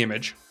replace the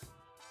image,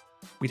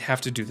 we'd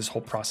have to do this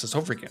whole process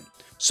over again.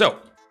 So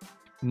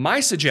my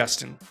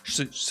suggestion,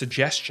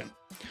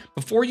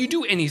 before you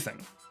do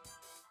anything,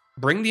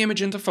 bring the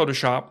image into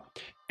Photoshop,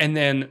 and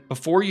then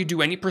before you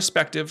do any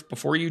perspective,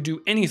 before you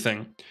do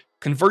anything,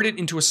 convert it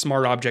into a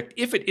smart object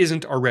if it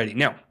isn't already.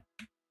 Now,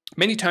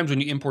 many times when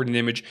you import an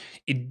image,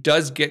 it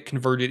does get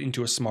converted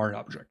into a smart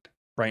object,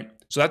 right?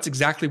 So that's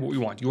exactly what we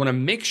want. You want to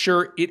make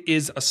sure it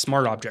is a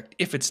smart object.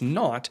 If it's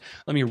not,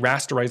 let me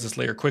rasterize this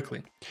layer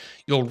quickly.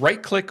 You'll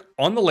right click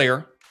on the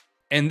layer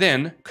and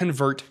then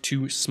convert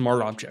to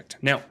smart object.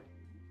 Now,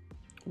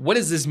 what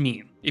does this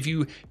mean? If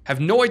you have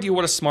no idea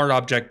what a smart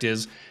object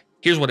is,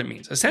 here's what it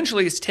means.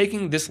 Essentially, it's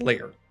taking this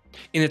layer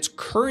in its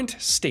current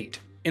state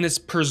and it's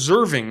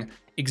preserving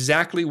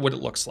exactly what it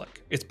looks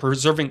like. It's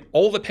preserving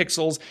all the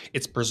pixels,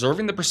 it's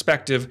preserving the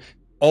perspective,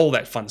 all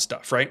that fun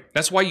stuff, right?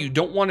 That's why you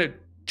don't want to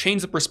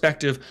change the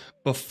perspective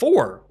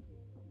before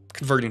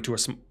converting to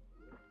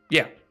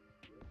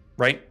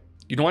right?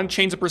 You don't want to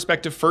change the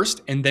perspective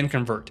first and then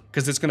convert,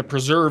 because it's going to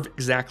preserve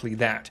exactly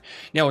that.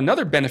 Now,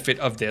 another benefit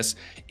of this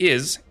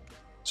is,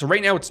 so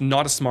right now it's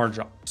not a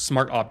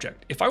smart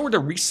object. If I were to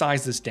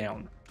resize this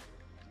down,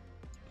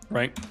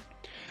 right?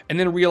 And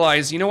then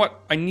realize, you know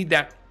what? I need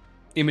that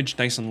image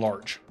nice and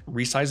large.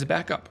 Resize it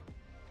back up.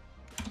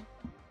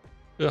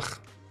 Ugh.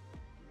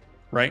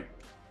 Right?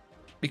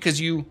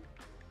 Because you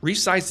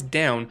resized it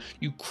down,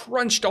 you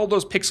crunched all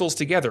those pixels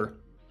together,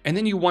 and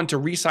then you want to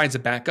resize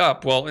it back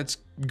up, well, it's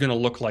gonna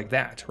look like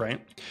that,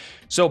 right?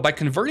 So by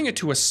converting it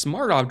to a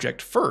smart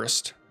object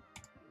first,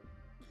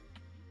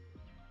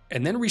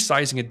 and then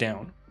resizing it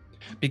down,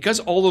 Because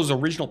all those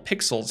original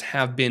pixels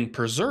have been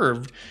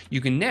preserved,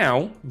 you can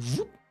now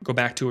go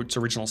back to its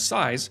original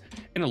size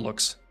and it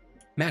looks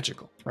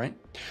magical, right?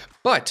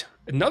 But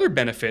another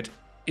benefit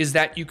is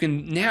that you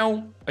can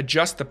now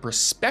adjust the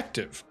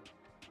perspective,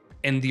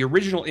 and the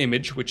original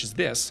image, which is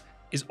this,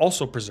 is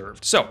also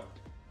preserved. So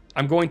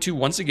I'm going to,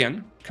 once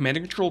again, Command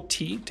and Control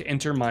T to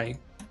enter my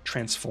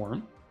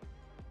transform.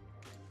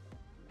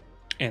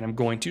 And I'm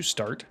going to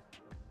start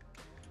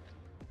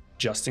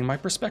adjusting my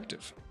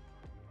perspective.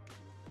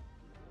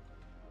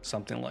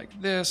 Something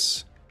like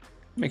this.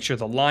 Make sure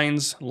the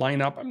lines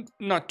line up. I'm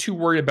not too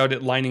worried about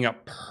it lining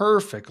up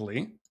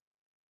perfectly,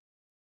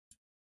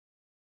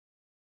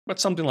 but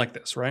something like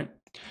this, right?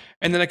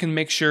 And then I can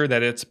make sure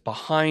that it's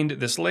behind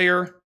this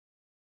layer.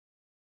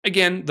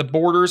 Again, the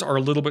borders are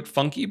a little bit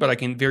funky, but I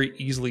can very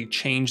easily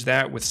change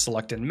that with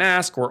select and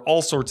mask or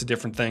all sorts of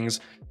different things.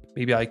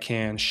 Maybe I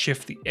can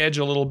shift the edge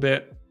a little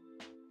bit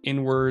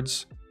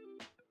inwards,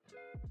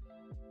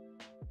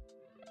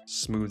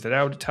 smooth it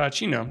out a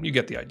touch, you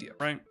get the idea,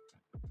 right?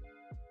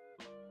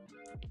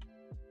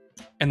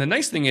 And the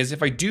nice thing is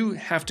if I do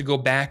have to go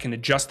back and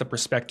adjust the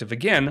perspective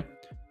again,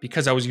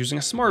 because I was using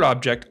a smart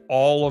object,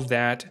 all of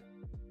that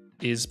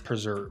is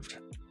preserved,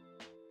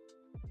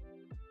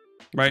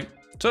 right?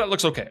 So that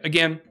looks okay.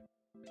 Again,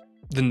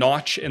 the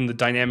notch and the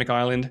dynamic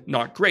island,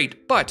 not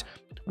great, but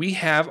we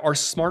have our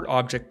smart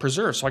object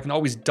preserved. So I can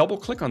always double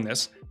click on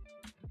this,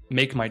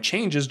 make my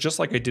changes just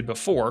like I did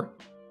before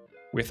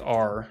with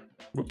our,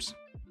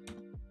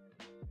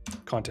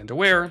 content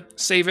aware,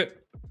 save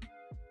it,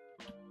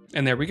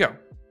 and there we go.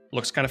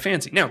 Looks kind of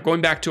fancy. Now,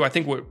 going back to, I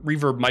think what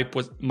Reverb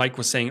Mike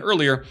was saying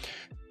earlier,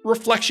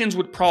 reflections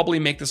would probably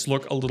make this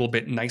look a little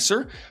bit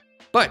nicer.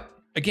 But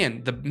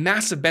again, the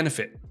massive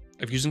benefit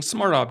of using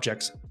smart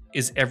objects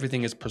is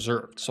everything is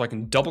preserved. So I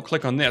can double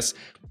click on this.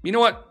 You know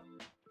what?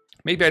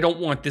 Maybe I don't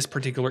want this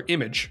particular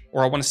image,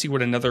 or I want to see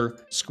what another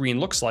screen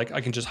looks like.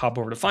 I can just hop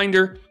over to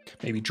Finder,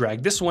 maybe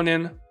drag this one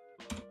in,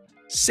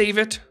 save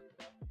it,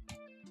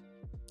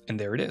 and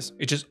there it is.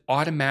 It just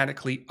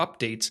automatically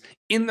updates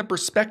in the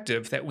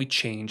perspective that we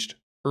changed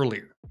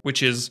earlier,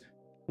 which is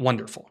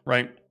wonderful,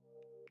 right?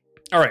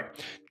 All right,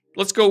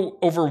 let's go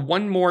over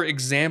one more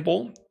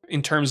example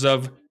in terms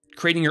of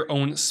creating your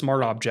own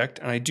smart object.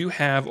 And I do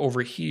have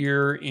over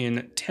here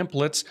in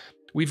templates,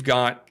 we've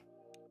got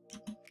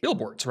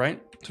billboards,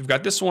 right? So we've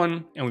got this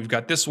one and we've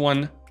got this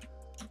one.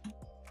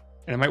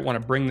 And I might want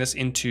to bring this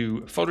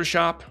into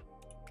Photoshop.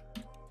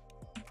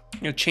 I'm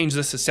going to change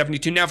this to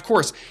 72. Now, of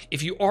course,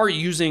 if you are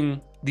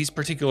using these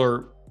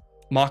particular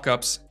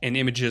mockups and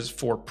images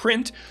for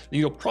print, then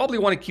you'll probably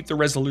want to keep the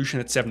resolution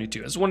at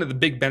 72. That's one of the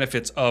big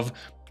benefits of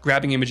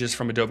grabbing images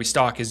from Adobe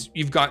Stock is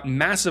you've got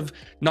massive,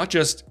 not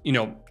just,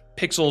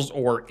 pixels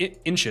or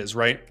inches,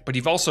 right? But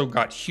you've also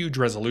got huge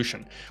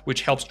resolution,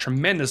 which helps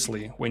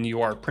tremendously when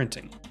you are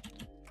printing.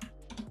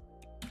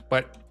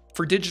 But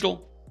for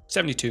digital,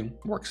 72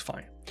 works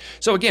fine.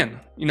 So again,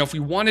 if we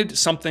wanted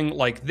something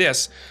like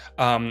this,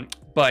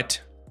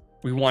 but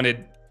we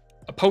wanted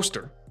a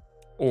poster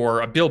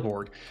or a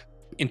billboard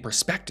in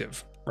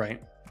perspective,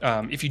 right?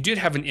 If you did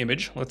have an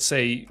image, let's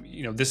say,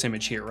 this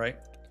image here, right?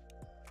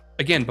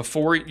 Again,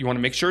 before you want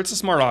to make sure it's a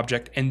smart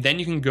object, and then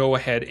you can go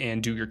ahead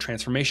and do your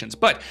transformations.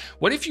 But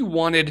what if you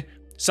wanted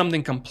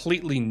something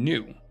completely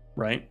new,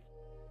 right?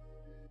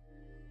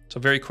 So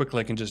very quickly,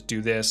 I can just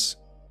do this.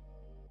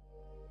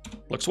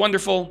 Looks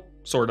wonderful,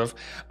 sort of.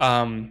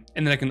 And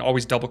then I can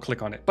always double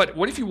click on it. But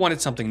what if you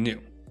wanted something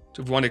new?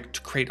 So if we wanted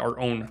to create our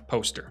own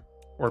poster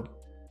or,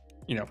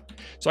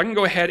 so I can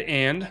go ahead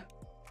and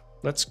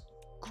let's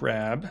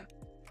grab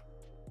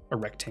a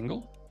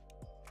rectangle.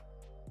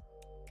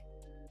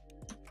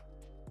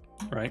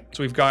 Right,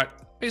 so we've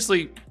got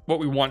basically what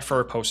we want for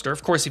our poster.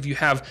 Of course, if you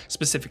have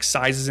specific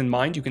sizes in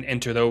mind, you can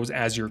enter those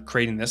as you're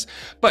creating this.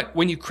 But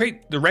when you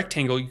create the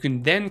rectangle, you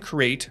can then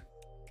create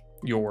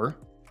your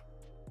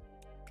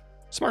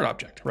smart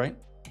object, right?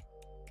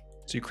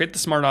 So you create the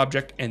smart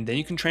object and then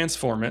you can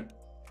transform it.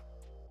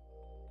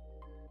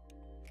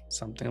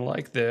 Something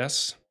like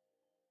this.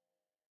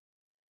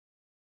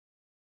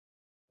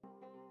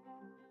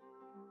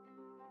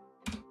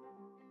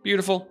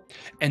 Beautiful.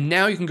 And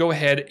now you can go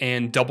ahead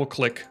and double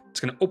click. It's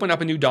going to open up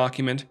a new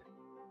document.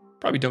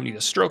 Probably don't need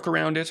a stroke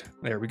around it.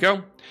 There we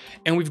go.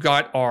 And we've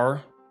got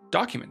our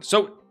document.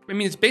 So,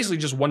 it's basically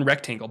just one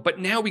rectangle, but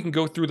now we can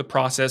go through the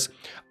process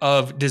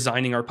of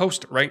designing our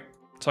poster, right?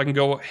 So I can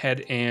go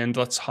ahead and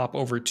let's hop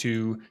over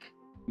to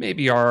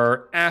maybe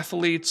our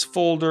athletes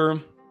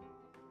folder.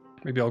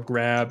 Maybe I'll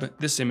grab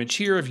this image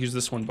here. I've used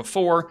this one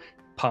before.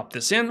 Pop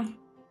this in.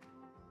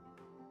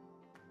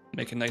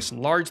 Make it nice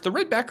and large. The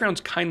red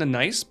background's kind of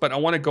nice, but I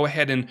want to go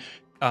ahead and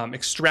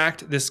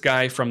extract this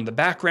guy from the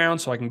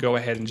background, so I can go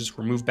ahead and just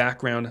remove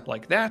background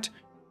like that.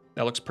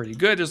 That looks pretty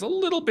good. There's a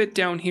little bit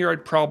down here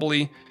I'd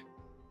probably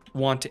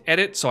want to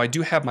edit, so I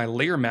do have my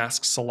layer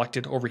mask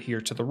selected over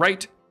here to the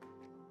right.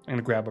 I'm going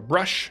to grab a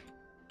brush,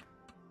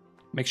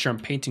 make sure I'm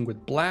painting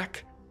with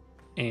black,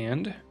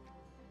 or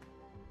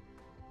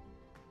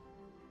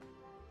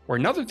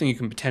another thing you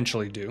can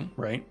potentially do,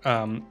 right,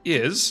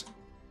 is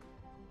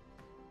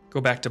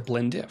go back to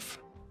blend if.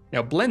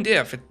 Now blend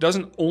if, it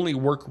doesn't only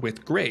work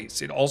with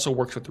grays, it also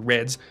works with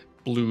reds,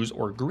 blues,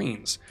 or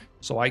greens.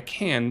 So I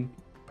can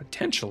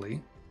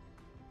potentially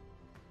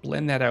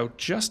blend that out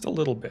just a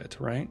little bit,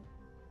 right?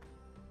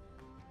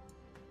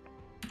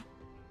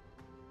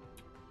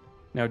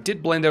 Now it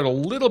did blend out a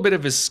little bit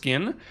of his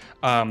skin,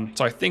 so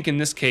I think in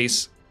this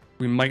case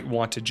we might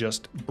want to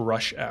just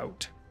brush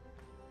out.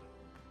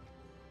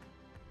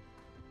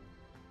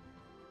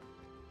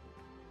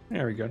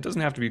 There we go, it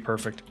doesn't have to be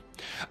perfect.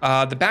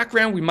 The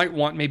background, we might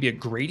want maybe a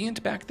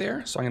gradient back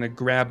there, so I'm gonna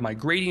grab my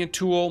gradient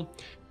tool.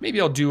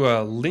 Maybe I'll do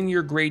a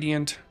linear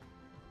gradient.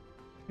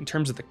 In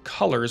terms of the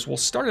colors, we'll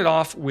start it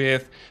off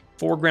with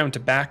foreground to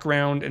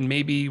background, and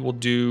maybe we'll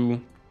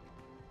do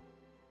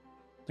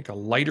like a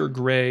lighter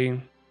gray.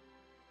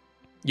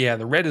 Yeah,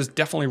 the red is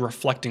definitely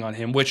reflecting on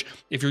him, which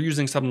if you're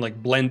using something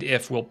like blend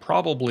if will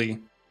probably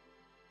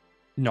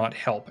not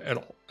help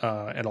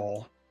at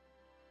all.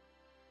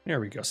 There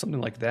we go,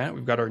 something like that.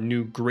 We've got our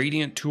new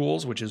gradient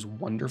tools, which is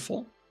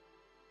wonderful.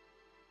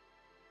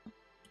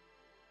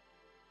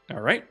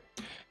 All right.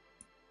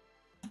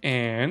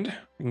 And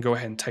we can go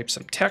ahead and type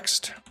some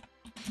text.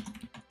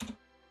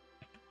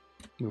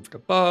 Move it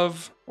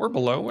above or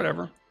below,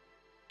 whatever.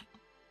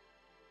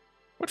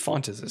 What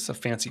font is this? A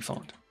fancy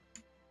font.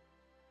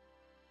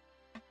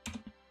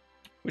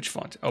 Which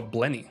font? Oh,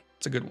 Blenny.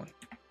 It's a good one.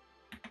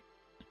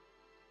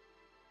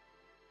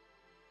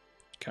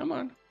 Come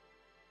on.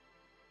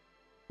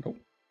 Nope.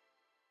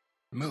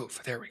 Move.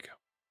 There we go.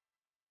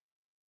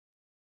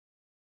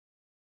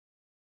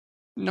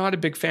 Not a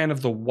big fan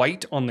of the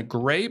white on the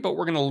gray, but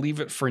we're going to leave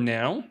it for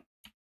now.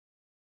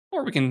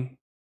 Or we can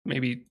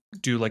maybe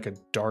do like a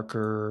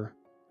darker...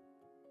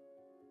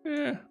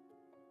 I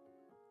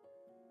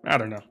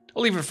don't know.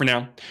 I'll leave it for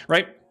now,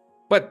 right?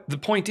 But the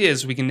point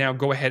is, we can now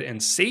go ahead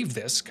and save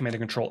this, Command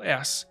and Control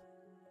S.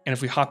 And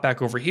if we hop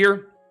back over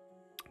here,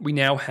 we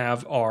now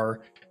have our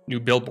new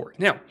billboard.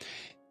 Now,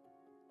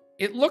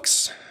 it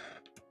looks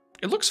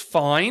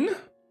fine,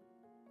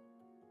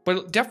 but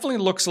it definitely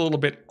looks a little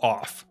bit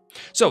off.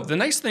 So the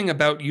nice thing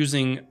about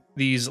using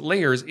these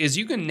layers is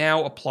you can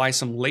now apply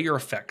some layer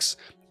effects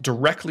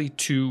directly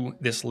to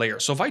this layer.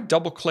 So if I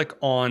double click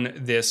on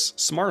this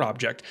smart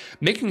object,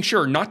 making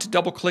sure not to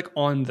double click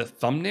on the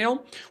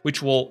thumbnail,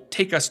 which will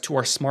take us to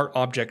our smart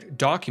object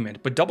document,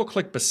 but double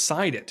click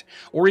beside it,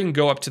 or you can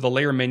go up to the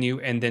layer menu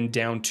and then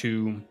down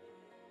to,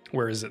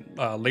 where is it?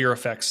 Layer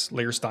effects,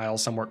 layer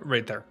styles, somewhere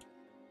right there.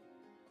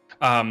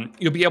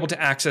 You'll be able to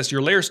access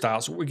your layer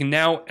styles. We can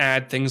now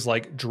add things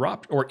like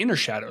drop or inner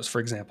shadows, for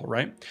example,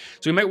 right?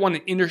 So we might want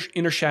an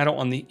inner shadow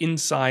on the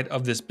inside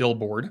of this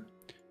billboard,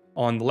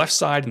 on the left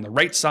side and the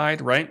right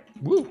side, right?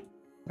 Woo,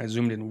 I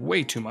zoomed in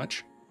way too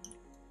much.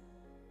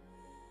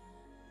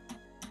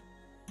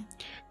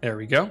 There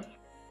we go.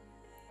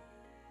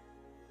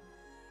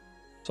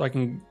 So I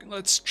can,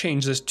 let's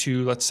change this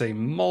to, let's say,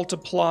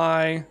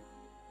 multiply.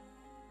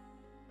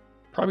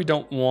 Probably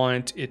don't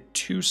want it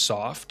too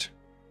soft.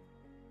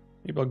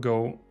 Maybe I'll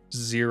go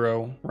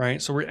 0,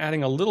 right? So we're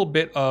adding a little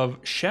bit of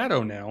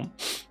shadow now.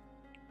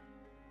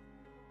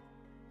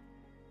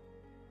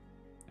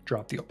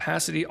 Drop the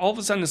opacity. All of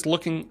a sudden it's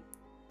looking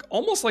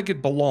almost like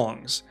it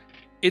belongs.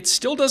 It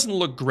still doesn't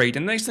look great.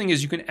 And the nice thing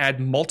is you can add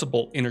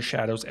multiple inner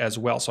shadows as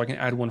well. So I can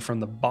add one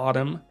from the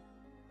bottom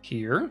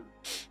here.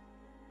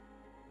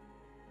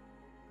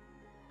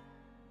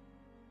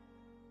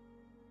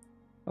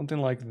 Something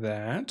like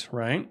that,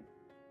 right?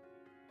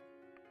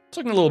 It's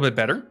looking a little bit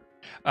better.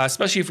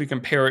 Especially if we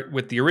compare it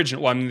with the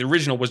original. Well, I mean, the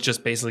original was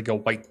just basically a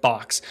white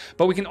box.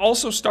 But we can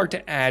also start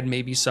to add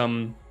maybe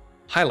some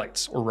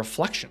highlights or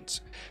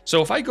reflections.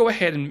 So if I go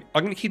ahead and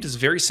I'm going to keep this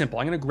very simple.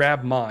 I'm going to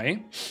grab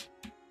my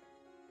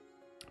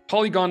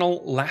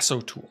polygonal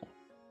lasso tool.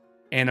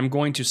 And I'm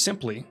going to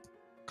simply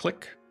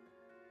click,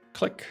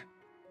 click.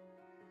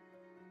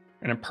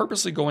 And I'm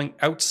purposely going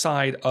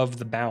outside of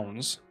the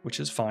bounds, which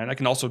is fine. I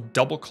can also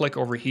double click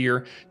over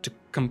here to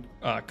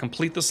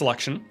complete the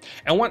selection.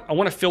 And I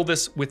want to fill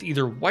this with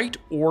either white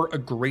or a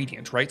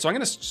gradient, right? So I'm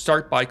going to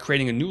start by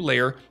creating a new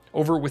layer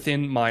over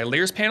within my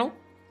layers panel.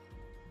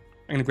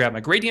 I'm going to grab my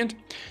gradient.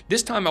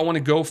 This time I want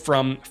to go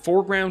from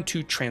foreground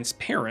to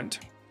transparent.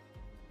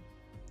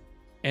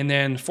 And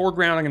then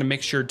foreground, I'm going to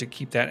make sure to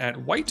keep that at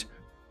white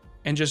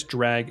and just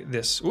drag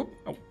this. Oop,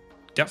 oh,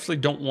 definitely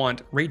don't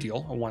want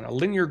radial. I want a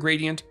linear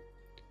gradient.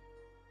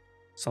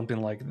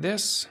 Something like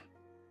this.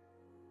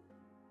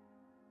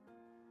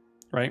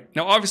 Right?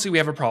 Now, obviously we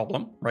have a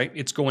problem, right?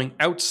 It's going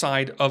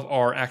outside of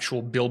our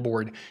actual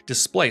billboard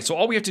display. So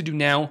all we have to do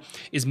now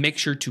is make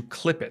sure to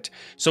clip it.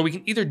 So we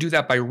can either do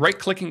that by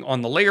right-clicking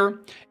on the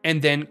layer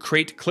and then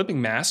create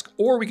clipping mask,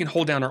 or we can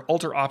hold down our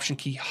Alt or Option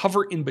key,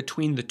 hover in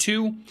between the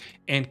two,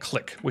 and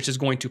click, which is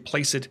going to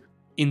place it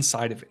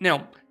inside of it.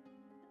 Now,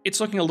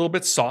 it's looking a little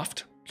bit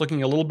soft,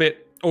 looking a little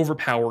bit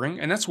overpowering,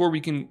 and that's where we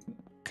can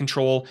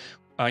control,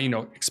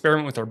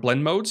 experiment with our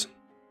blend modes,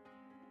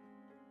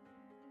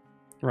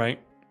 right?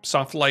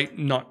 Soft light,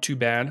 not too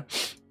bad.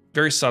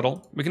 Very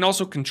subtle. We can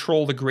also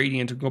control the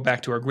gradient to go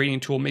back to our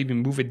gradient tool, maybe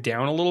move it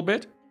down a little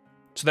bit.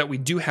 so that we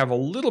do have a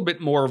little bit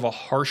more of a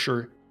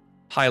harsher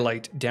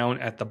highlight down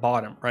at the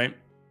bottom, right?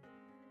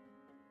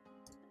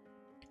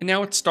 And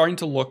now it's starting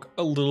to look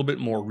a little bit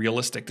more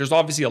realistic. There's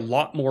obviously a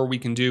lot more we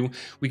can do.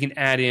 We can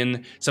add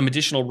in some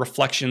additional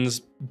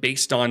reflections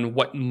based on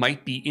what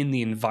might be in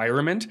the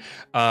environment.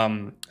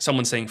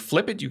 Someone saying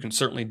flip it, you can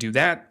certainly do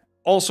that.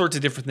 All sorts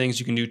of different things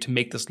you can do to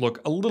make this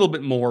look a little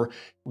bit more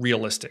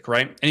realistic,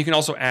 right? And you can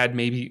also add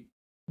maybe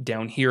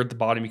down here at the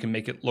bottom, you can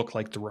make it look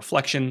like the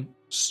reflection,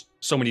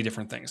 so many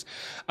different things.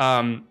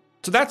 So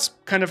that's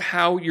kind of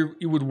how you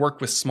would work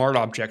with smart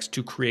objects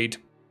to create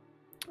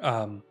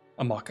a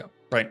mockup.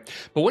 Right.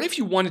 But what if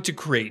you wanted to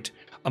create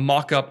a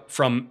mockup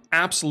from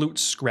absolute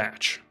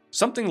scratch?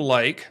 Something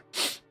like,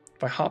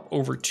 if I hop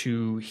over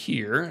to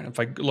here, and if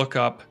I look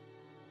up,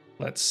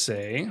 let's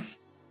say,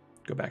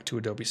 go back to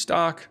Adobe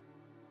stock.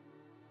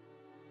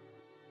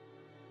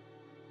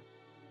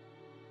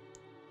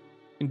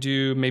 And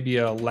do maybe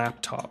a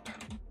laptop.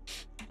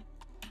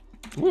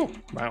 Ooh,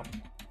 wow.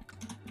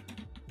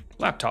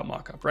 Laptop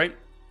mockup, right?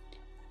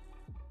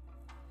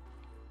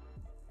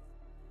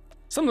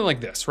 Something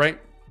like this, right?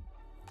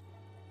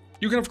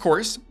 You can, of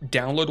course,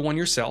 download one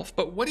yourself,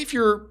 but what if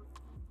you're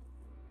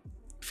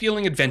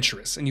feeling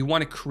adventurous and you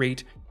want to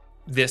create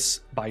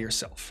this by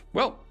yourself?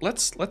 Well,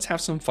 let's have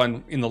some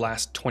fun in the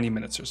last 20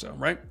 minutes or so,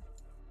 right?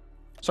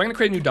 So I'm going to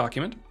create a new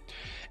document,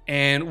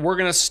 and we're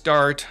going to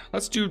start,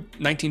 let's do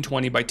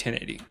 1920 by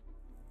 1080,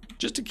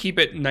 just to keep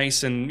it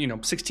nice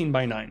and, 16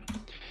 by 9.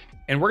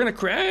 And we're going to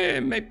create,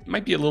 it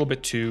might be a little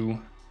bit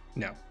too,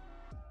 no.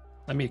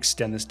 Let me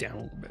extend this down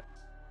a little bit.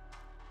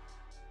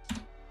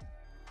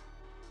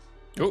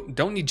 Oh,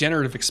 don't need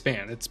generative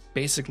expand. It's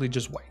basically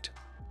just white.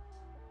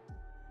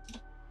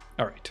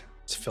 All right,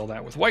 let's fill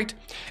that with white.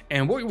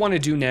 And what we want to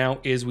do now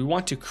is we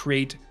want to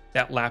create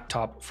that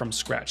laptop from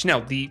scratch. Now,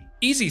 the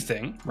easy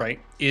thing, right,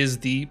 is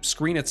the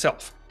screen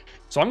itself.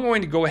 So I'm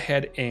going to go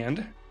ahead and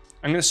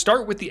I'm going to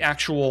start with the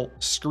actual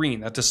screen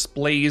that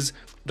displays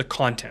the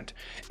content.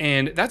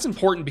 And that's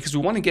important because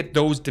we want to get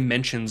those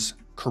dimensions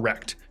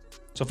correct.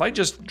 So if I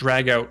just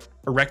drag out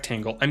a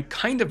rectangle, I'm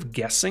kind of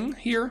guessing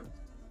here,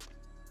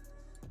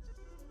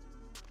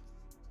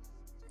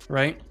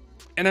 right?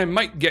 And I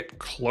might get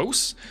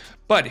close,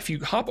 but if you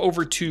hop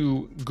over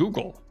to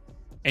Google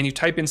and you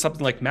type in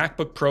something like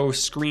MacBook Pro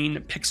screen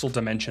pixel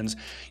dimensions,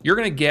 you're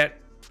gonna get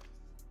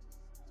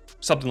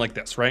something like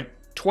this, right?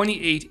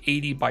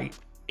 2880 by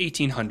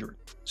 1800.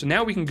 So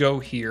now we can go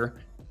here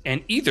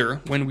and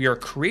either when we are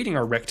creating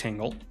our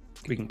rectangle,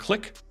 we can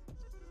click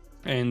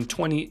and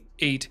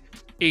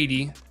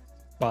 2880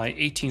 by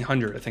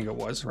 1800, I think it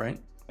was, right?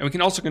 And we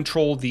can also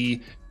control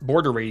the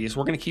border radius.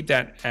 We're going to keep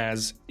that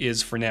as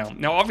is for now.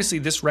 Now, obviously,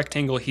 this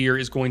rectangle here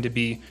is going to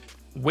be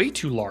way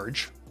too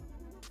large,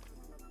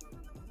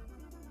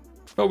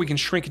 but we can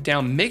shrink it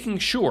down, making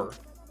sure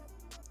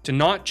to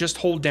not just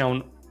hold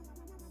down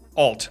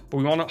Alt, but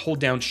we want to hold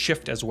down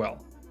Shift as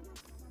well,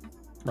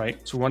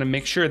 right? So we want to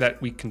make sure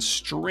that we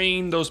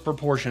constrain those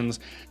proportions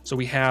so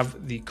we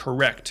have the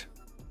correct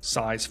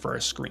size for our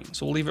screen.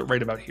 So we'll leave it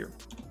right about here.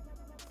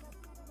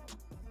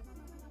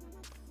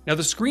 Now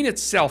the screen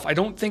itself, I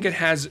don't think it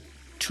has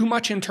too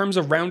much in terms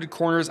of rounded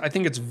corners. I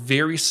think it's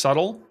very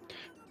subtle.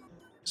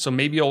 So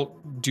maybe I'll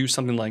do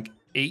something like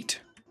 8.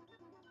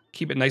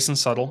 Keep it nice and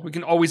subtle. We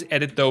can always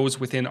edit those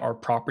within our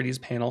properties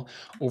panel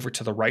over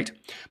to the right.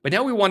 But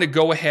now we want to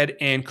go ahead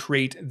and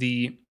create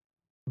the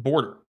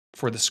border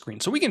for the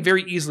screen. So we can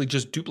very easily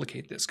just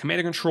duplicate this.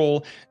 Command and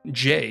Control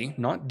J,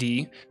 not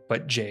D,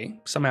 but J.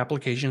 Some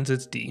applications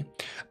it's D.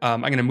 I'm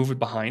going to move it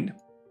behind.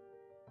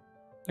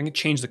 I can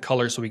change the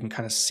color so we can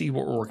kind of see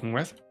what we're working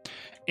with.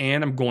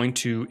 And I'm going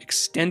to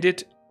extend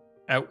it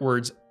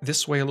outwards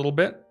this way a little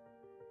bit.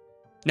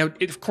 Now,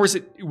 of course,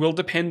 it will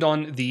depend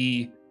on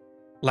the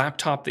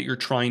laptop that you're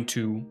trying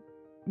to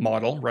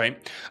model,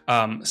 right?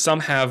 Some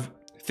have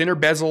thinner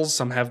bezels,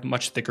 some have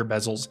much thicker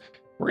bezels.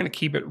 We're going to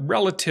keep it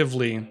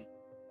relatively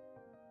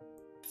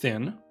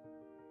thin.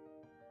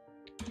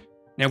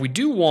 Now, we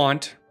do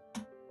want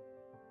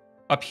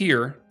up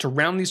here to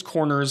round these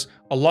corners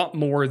a lot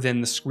more than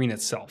the screen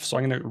itself. So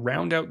I'm going to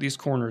round out these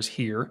corners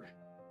here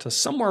to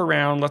somewhere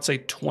around, let's say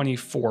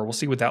 24. We'll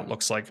see what that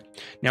looks like.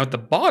 Now at the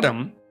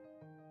bottom,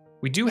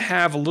 we do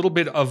have a little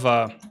bit of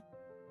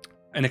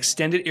an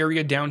extended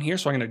area down here.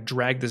 So I'm going to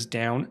drag this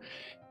down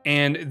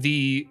and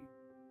the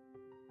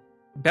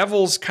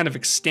bevels kind of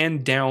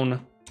extend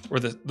down, or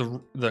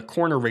the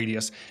corner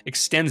radius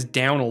extends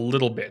down a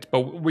little bit,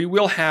 but we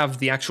will have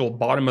the actual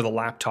bottom of the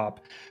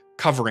laptop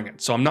covering it.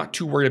 So I'm not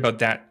too worried about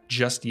that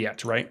just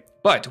yet, right?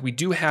 But we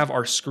do have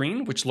our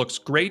screen, which looks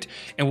great,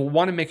 and we'll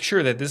want to make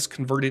sure that this is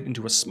converted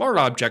into a smart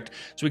object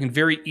so we can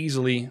very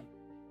easily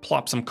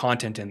plop some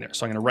content in there.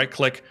 So I'm going to right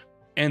click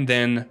and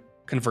then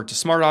convert to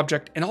smart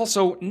object, and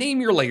also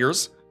name your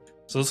layers.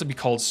 So this will be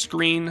called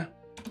screen,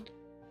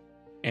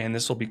 and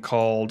this will be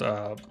called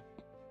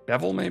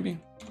bevel maybe?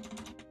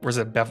 Or is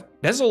it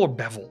bezel or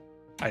bevel?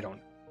 I don't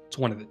know. It's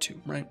one of the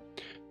two, right?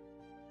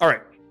 All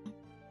right.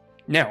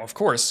 Now, of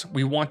course,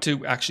 we want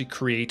to actually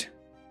create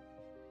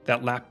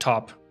that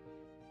laptop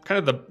kind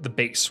of the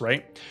base,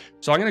 right?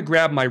 So I'm gonna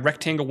grab my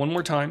rectangle one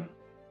more time,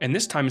 and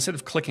this time, instead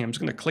of clicking, I'm just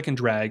gonna click and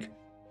drag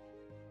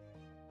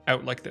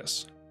out like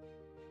this.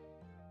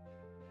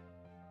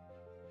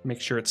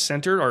 Make sure it's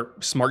centered. Our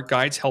smart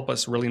guides help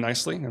us really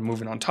nicely. I'm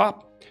moving on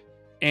top.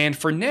 And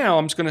for now,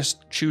 I'm just gonna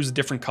choose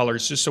different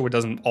colors just so it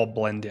doesn't all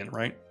blend in,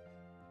 right?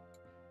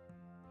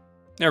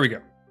 There we go.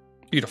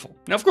 Beautiful.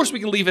 Now, of course, we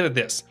can leave it at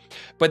this,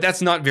 but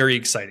that's not very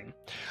exciting.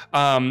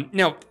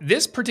 Now,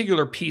 this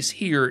particular piece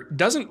here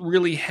doesn't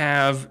really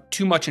have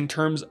too much in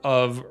terms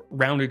of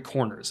rounded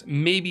corners.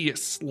 Maybe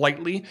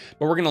slightly,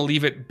 but we're going to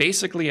leave it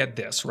basically at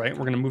this, right? We're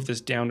going to move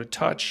this down a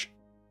touch.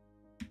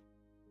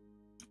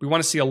 We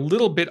want to see a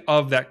little bit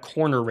of that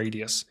corner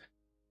radius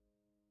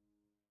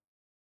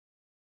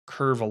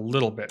curve a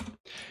little bit.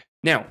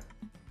 Now,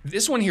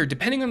 this one here,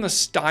 depending on the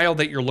style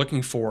that you're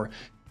looking for,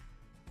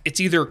 it's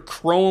either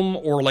chrome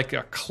or like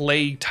a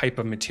clay type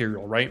of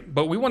material, right?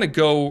 But we want to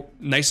go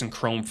nice and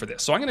chrome for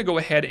this. So I'm going to go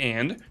ahead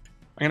and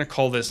I'm going to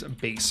call this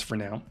base for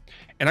now.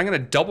 And I'm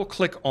going to double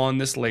click on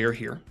this layer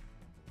here.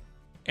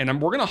 And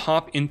we're going to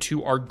hop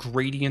into our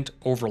gradient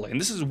overlay.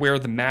 And this is where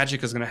the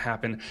magic is going to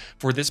happen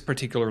for this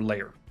particular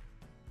layer.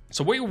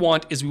 So what we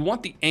want is we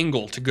want the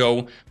angle to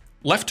go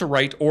left to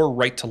right or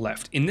right to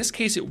left. In this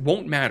case, it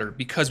won't matter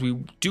because we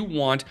do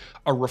want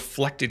a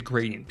reflected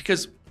gradient,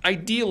 because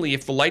ideally,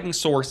 if the lighting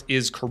source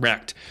is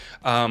correct,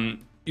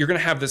 you're going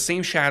to have the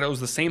same shadows,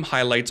 the same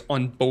highlights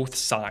on both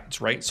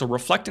sides, right? So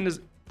reflected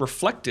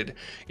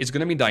is going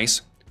to be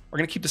nice. We're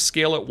going to keep the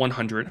scale at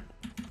 100.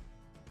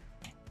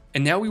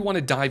 And now we want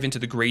to dive into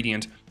the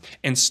gradient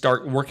and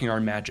start working our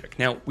magic.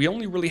 Now, we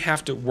only really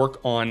have to work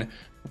on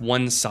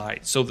one side.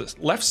 So the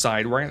left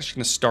side, we're actually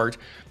going to start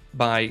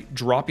by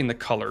dropping the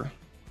color.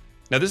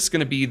 Now, this is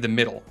going to be the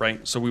middle,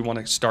 right? So we want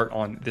to start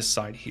on this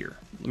side here.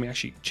 Let me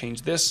actually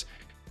change this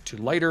to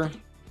lighter.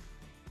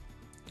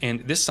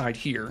 And this side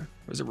here,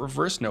 was it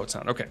reverse? No, it's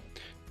not. Okay.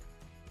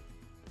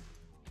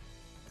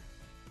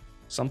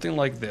 Something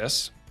like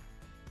this.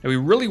 Now we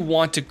really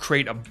want to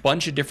create a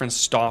bunch of different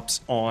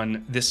stops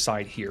on this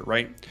side here,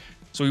 right?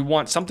 So we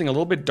want something a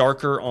little bit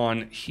darker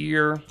on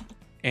here,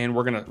 and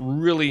we're gonna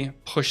really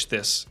push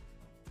this.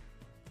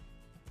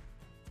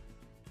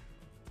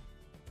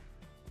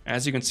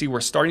 As you can see,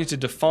 we're starting to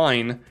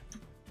define,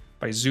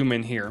 if I zoom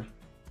in here,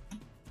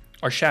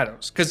 our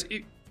shadows. Because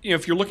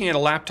if you're looking at a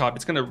laptop,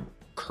 it's going to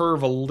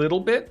curve a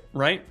little bit,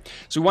 right?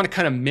 So we want to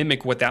kind of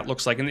mimic what that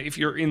looks like. And if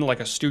you're in like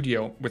a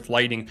studio with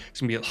lighting, it's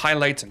going to be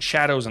highlights and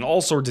shadows and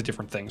all sorts of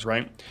different things,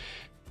 right?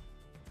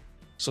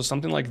 So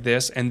something like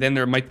this, and then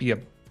there might be a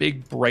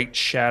big bright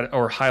shadow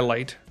or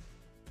highlight.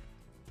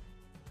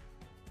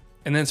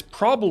 And then it's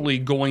probably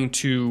going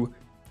to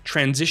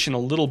transition a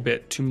little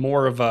bit to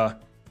more of a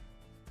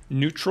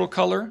neutral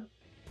color.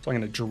 So I'm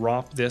going to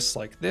drop this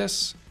like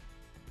this.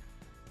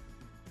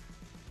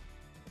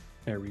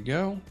 There we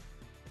go.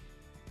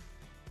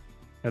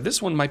 Now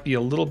this one might be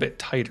a little bit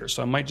tighter,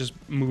 so I might just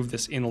move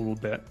this in a little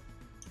bit.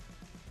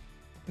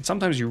 And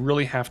sometimes you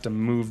really have to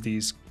move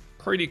these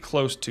pretty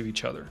close to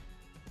each other.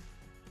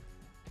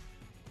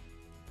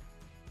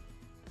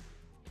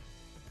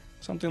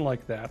 Something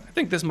like that. I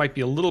think this might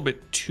be a little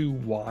bit too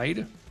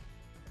wide,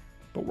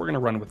 but we're gonna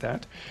run with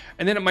that.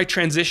 And then it might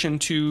transition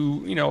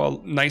to,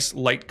 a nice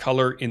light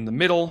color in the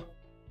middle.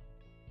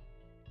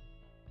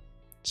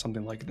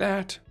 Something like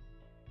that.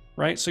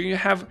 Right? So you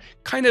have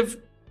kind of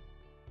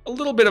a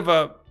little bit of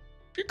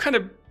you're kind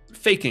of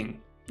faking,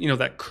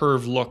 that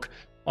curved look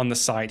on the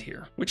side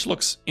here, which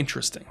looks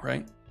interesting,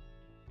 right?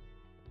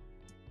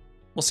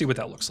 We'll see what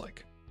that looks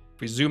like.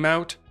 If we zoom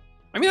out,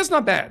 I mean, that's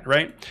not bad,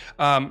 right?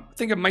 I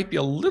think it might be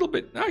a little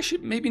bit,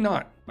 actually, maybe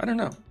not. I don't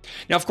know.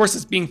 Now, of course,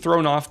 it's being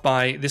thrown off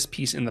by this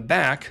piece in the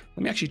back.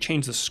 Let me actually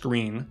change the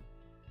screen.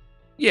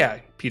 Yeah,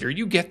 Peter,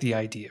 you get the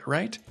idea,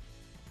 right?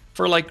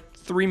 For like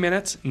 3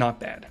 minutes, not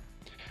bad.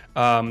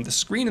 The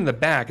screen in the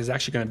back is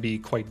actually going to be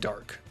quite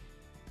dark.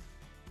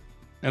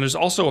 And there's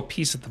also a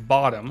piece at the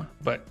bottom,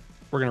 but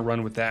we're going to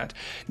run with that.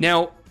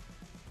 Now,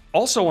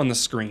 also on the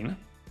screen,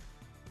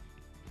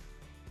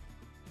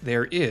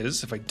 there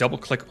is, if I double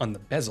click on the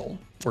bezel,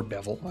 or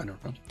bevel, I don't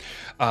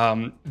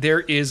know, there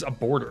is a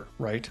border,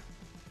 right?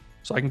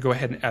 So I can go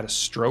ahead and add a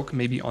stroke,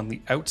 maybe on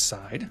the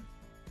outside.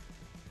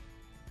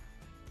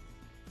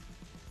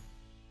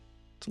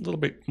 It's a little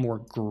bit more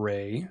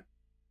gray.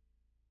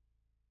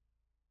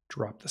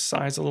 Drop the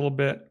size a little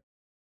bit,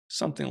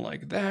 something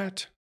like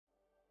that.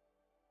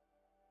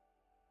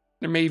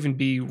 There may even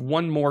be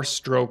one more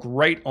stroke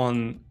right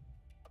on,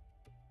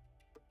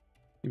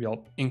 maybe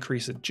I'll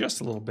increase it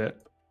just a little bit.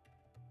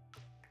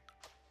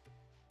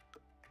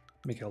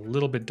 Make it a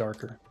little bit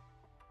darker.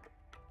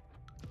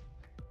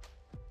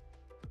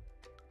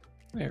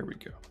 There we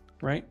go,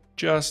 right?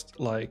 Just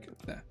like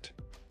that.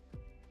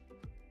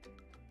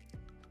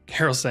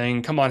 Carol's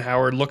saying, come on,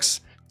 Howard,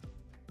 looks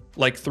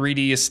like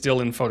 3D is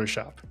still in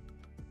Photoshop.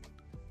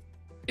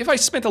 If I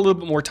spent a little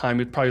bit more time,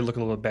 it'd probably look a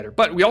little bit better.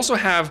 But we also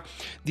have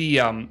the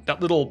that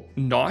little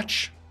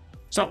notch.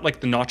 It's not like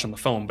the notch on the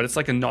phone, but it's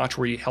like a notch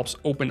where it helps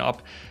open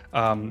up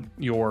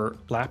your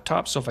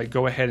laptop. So if I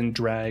go ahead and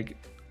drag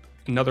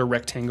another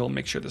rectangle,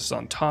 make sure this is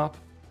on top,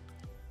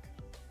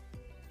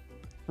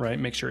 right?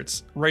 Make sure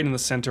it's right in the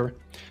center.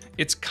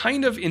 It's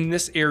kind of in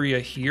this area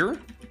here.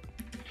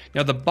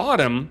 Now the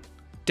bottom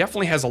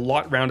definitely has a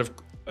lot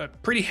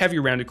pretty heavy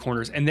rounded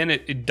corners, and then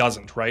it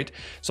doesn't, right?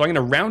 So I'm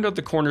gonna round out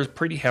the corners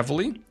pretty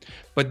heavily,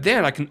 but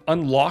then I can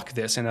unlock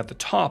this, and at the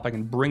top I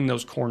can bring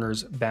those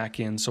corners back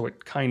in so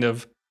it kind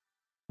of,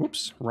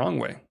 whoops, wrong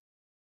way,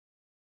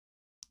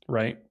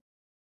 right?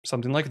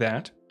 Something like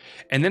that.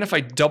 And then if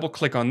I double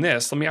click on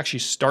this, let me actually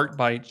start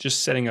by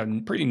just setting a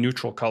pretty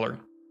neutral color.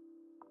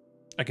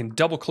 I can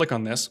double click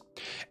on this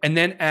and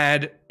then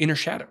add inner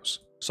shadows.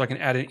 So I can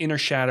add an inner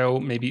shadow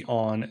maybe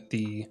on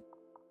the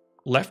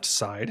left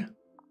side.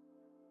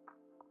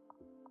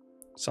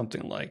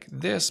 Something like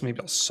this. Maybe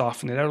I'll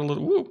soften it out a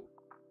little. Woo.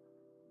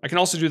 I can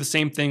also do the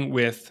same thing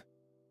with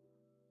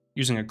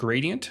using a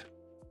gradient.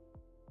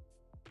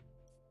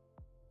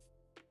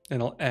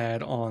 And I'll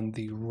add on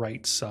the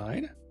right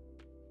side.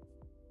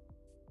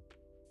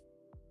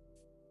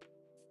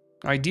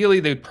 Ideally,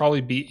 they'd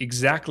probably be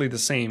exactly the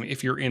same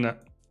if you're in a,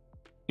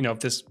 if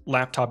this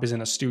laptop is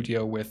in a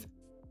studio with,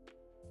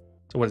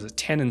 so what is it,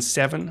 10 and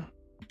 7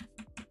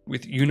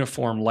 with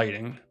uniform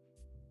lighting,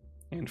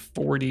 and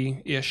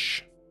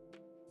 40-ish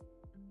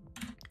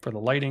for the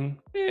lighting.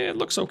 It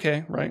looks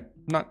okay, right?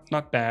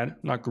 Not bad,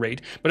 not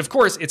great. But of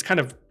course, it's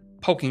kind of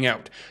poking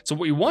out. So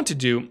what we want to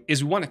do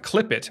is we want to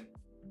clip it,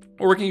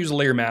 or we can use a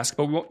layer mask,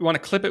 but we want to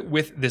clip it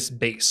with this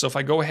base. So if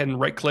I go ahead and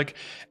right click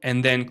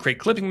and then create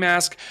clipping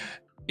mask,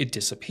 it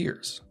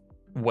disappears.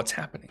 What's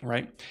happening,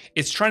 right?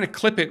 It's trying to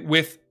clip it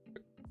with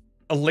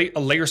a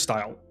layer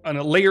style, and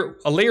a layer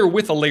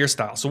with a layer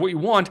style. So what you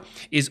want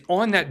is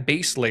on that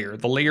base layer,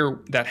 the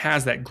layer that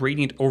has that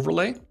gradient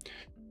overlay,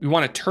 we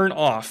want to turn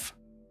off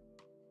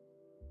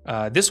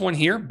this one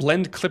here,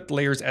 blend clipped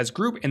layers as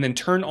group, and then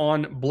turn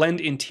on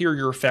blend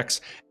interior effects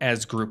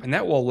as group. And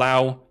that will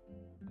allow,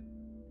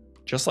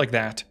 just like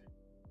that,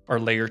 our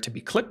layer to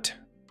be clipped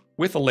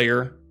with a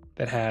layer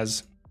that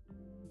has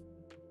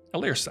a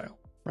layer style,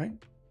 right?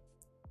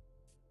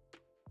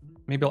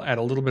 Maybe I'll add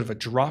a little bit of a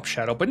drop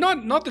shadow, but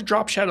not the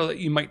drop shadow that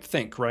you might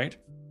think, right?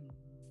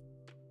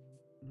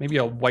 Maybe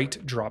a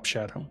white drop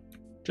shadow,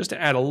 just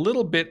to add a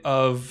little bit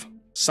of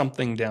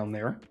something down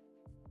there.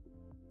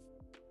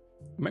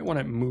 You might want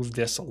to move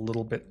this a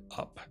little bit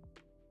up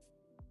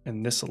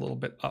and this a little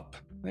bit up.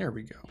 There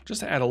we go.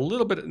 Just to add a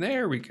little bit.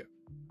 There we go.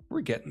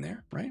 We're getting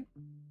there, right?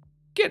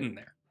 Getting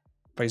there.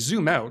 If I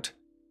zoom out,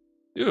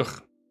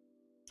 ugh,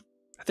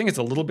 I think it's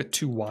a little bit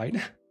too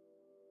wide.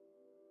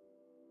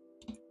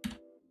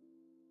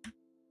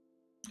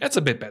 That's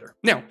a bit better.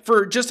 Now,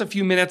 for just a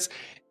few minutes,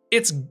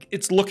 it's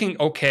looking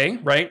okay,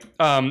 right?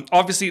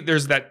 Obviously,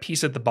 there's that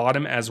piece at the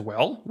bottom as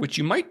well, which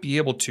you might be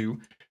able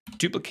to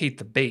duplicate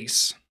the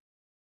base,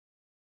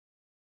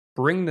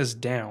 bring this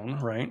down,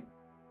 right?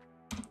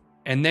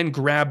 And then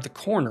grab the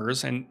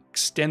corners and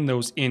extend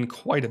those in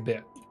quite a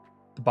bit,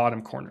 the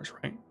bottom corners,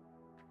 right?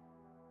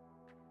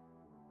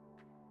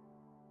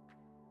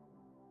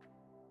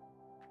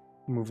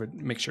 Move it,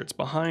 make sure it's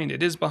behind.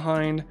 It is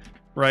behind,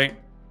 right?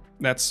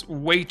 That's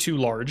way too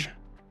large.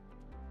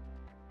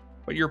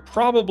 But you're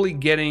probably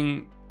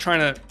getting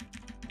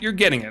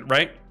it,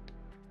 right?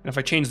 And if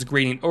I change the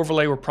gradient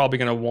overlay, we're probably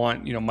gonna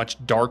want,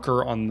 much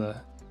darker on the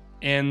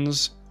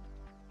ends.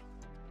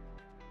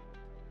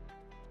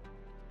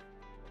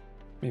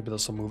 Maybe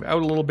this will move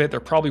out a little bit.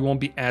 There probably won't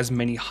be as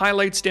many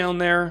highlights down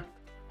there.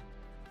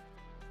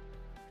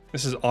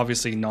 This is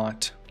obviously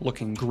not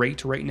looking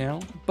great right now,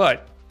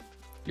 but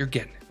you're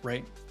getting it,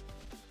 right?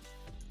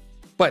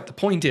 But the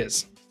point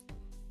is,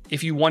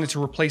 if you wanted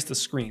to replace the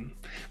screen,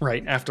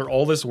 right, after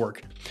all this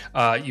work,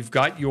 you've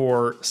got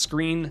your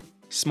screen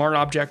smart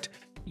object,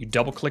 you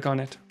double click on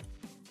it,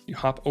 you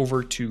hop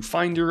over to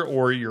Finder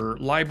or your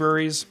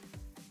libraries.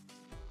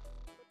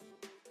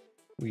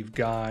 We've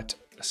got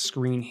a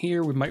screen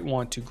here. We might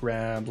want to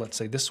grab, let's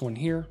say, this one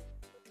here.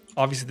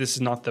 Obviously, this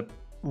is not the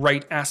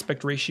right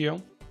aspect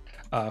ratio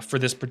for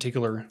this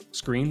particular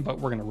screen, but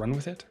we're gonna run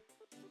with it.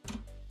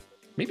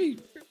 Maybe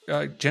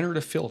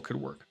generative fill could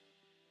work,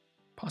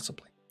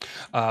 possibly.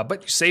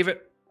 But you save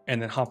it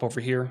and then hop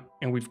over here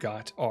and we've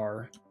got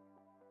our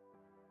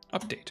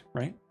update,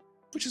 right?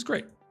 Which is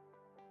great.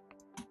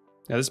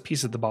 Now this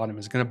piece at the bottom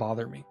is gonna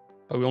bother me,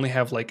 but we only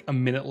have like a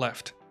minute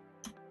left.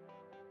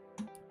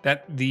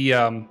 That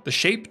the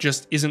shape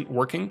just isn't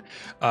working.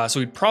 So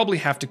we'd probably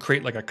have to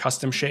create like a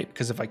custom shape,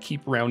 because if I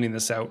keep rounding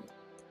this out,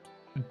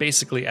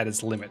 basically at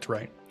its limit,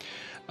 right?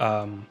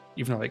 Even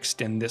if I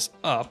extend this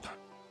up,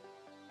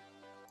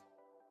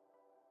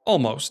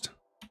 almost,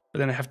 but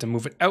then I have to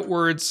move it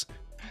outwards.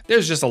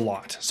 There's just a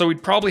lot. So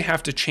we'd probably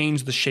have to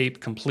change the shape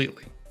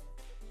completely.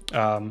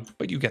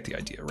 But you get the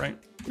idea, right?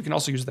 We can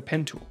also use the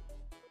pen tool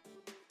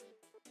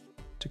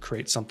to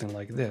create something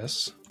like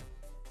this.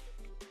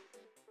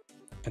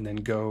 And then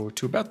go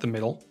to about the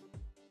middle.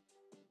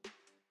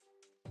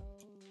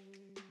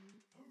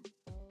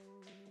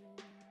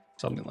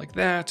 Something like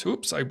that.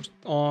 Oops, I was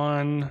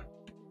on,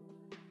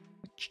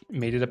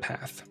 made it a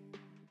path.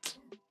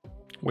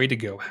 Way to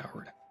go,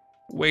 Howard.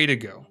 Way to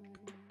go.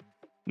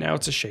 Now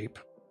it's a shape.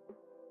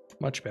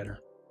 Much better.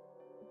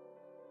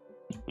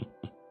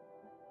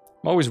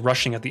 I'm always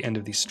rushing at the end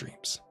of these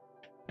streams.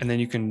 And then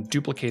you can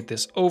duplicate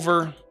this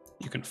over.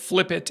 You can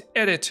flip it,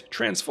 edit,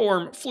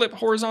 transform, flip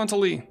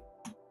horizontally.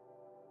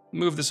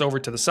 Move this over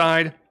to the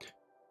side.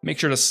 Make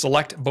sure to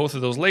select both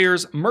of those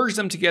layers, merge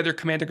them together,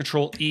 Command and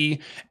Control E,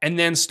 and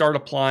then start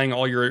applying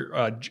all your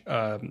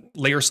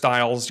layer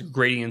styles, your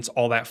gradients,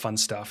 all that fun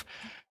stuff.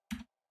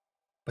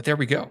 But there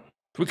we go.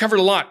 We covered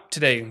a lot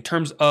today in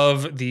terms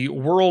of the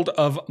world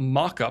of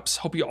mockups.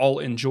 Hope you all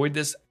enjoyed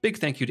this. Big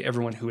thank you to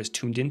everyone who has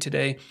tuned in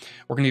today.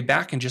 We're going to be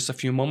back in just a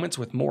few moments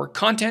with more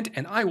content,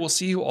 and I will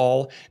see you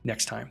all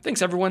next time.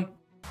 Thanks, everyone.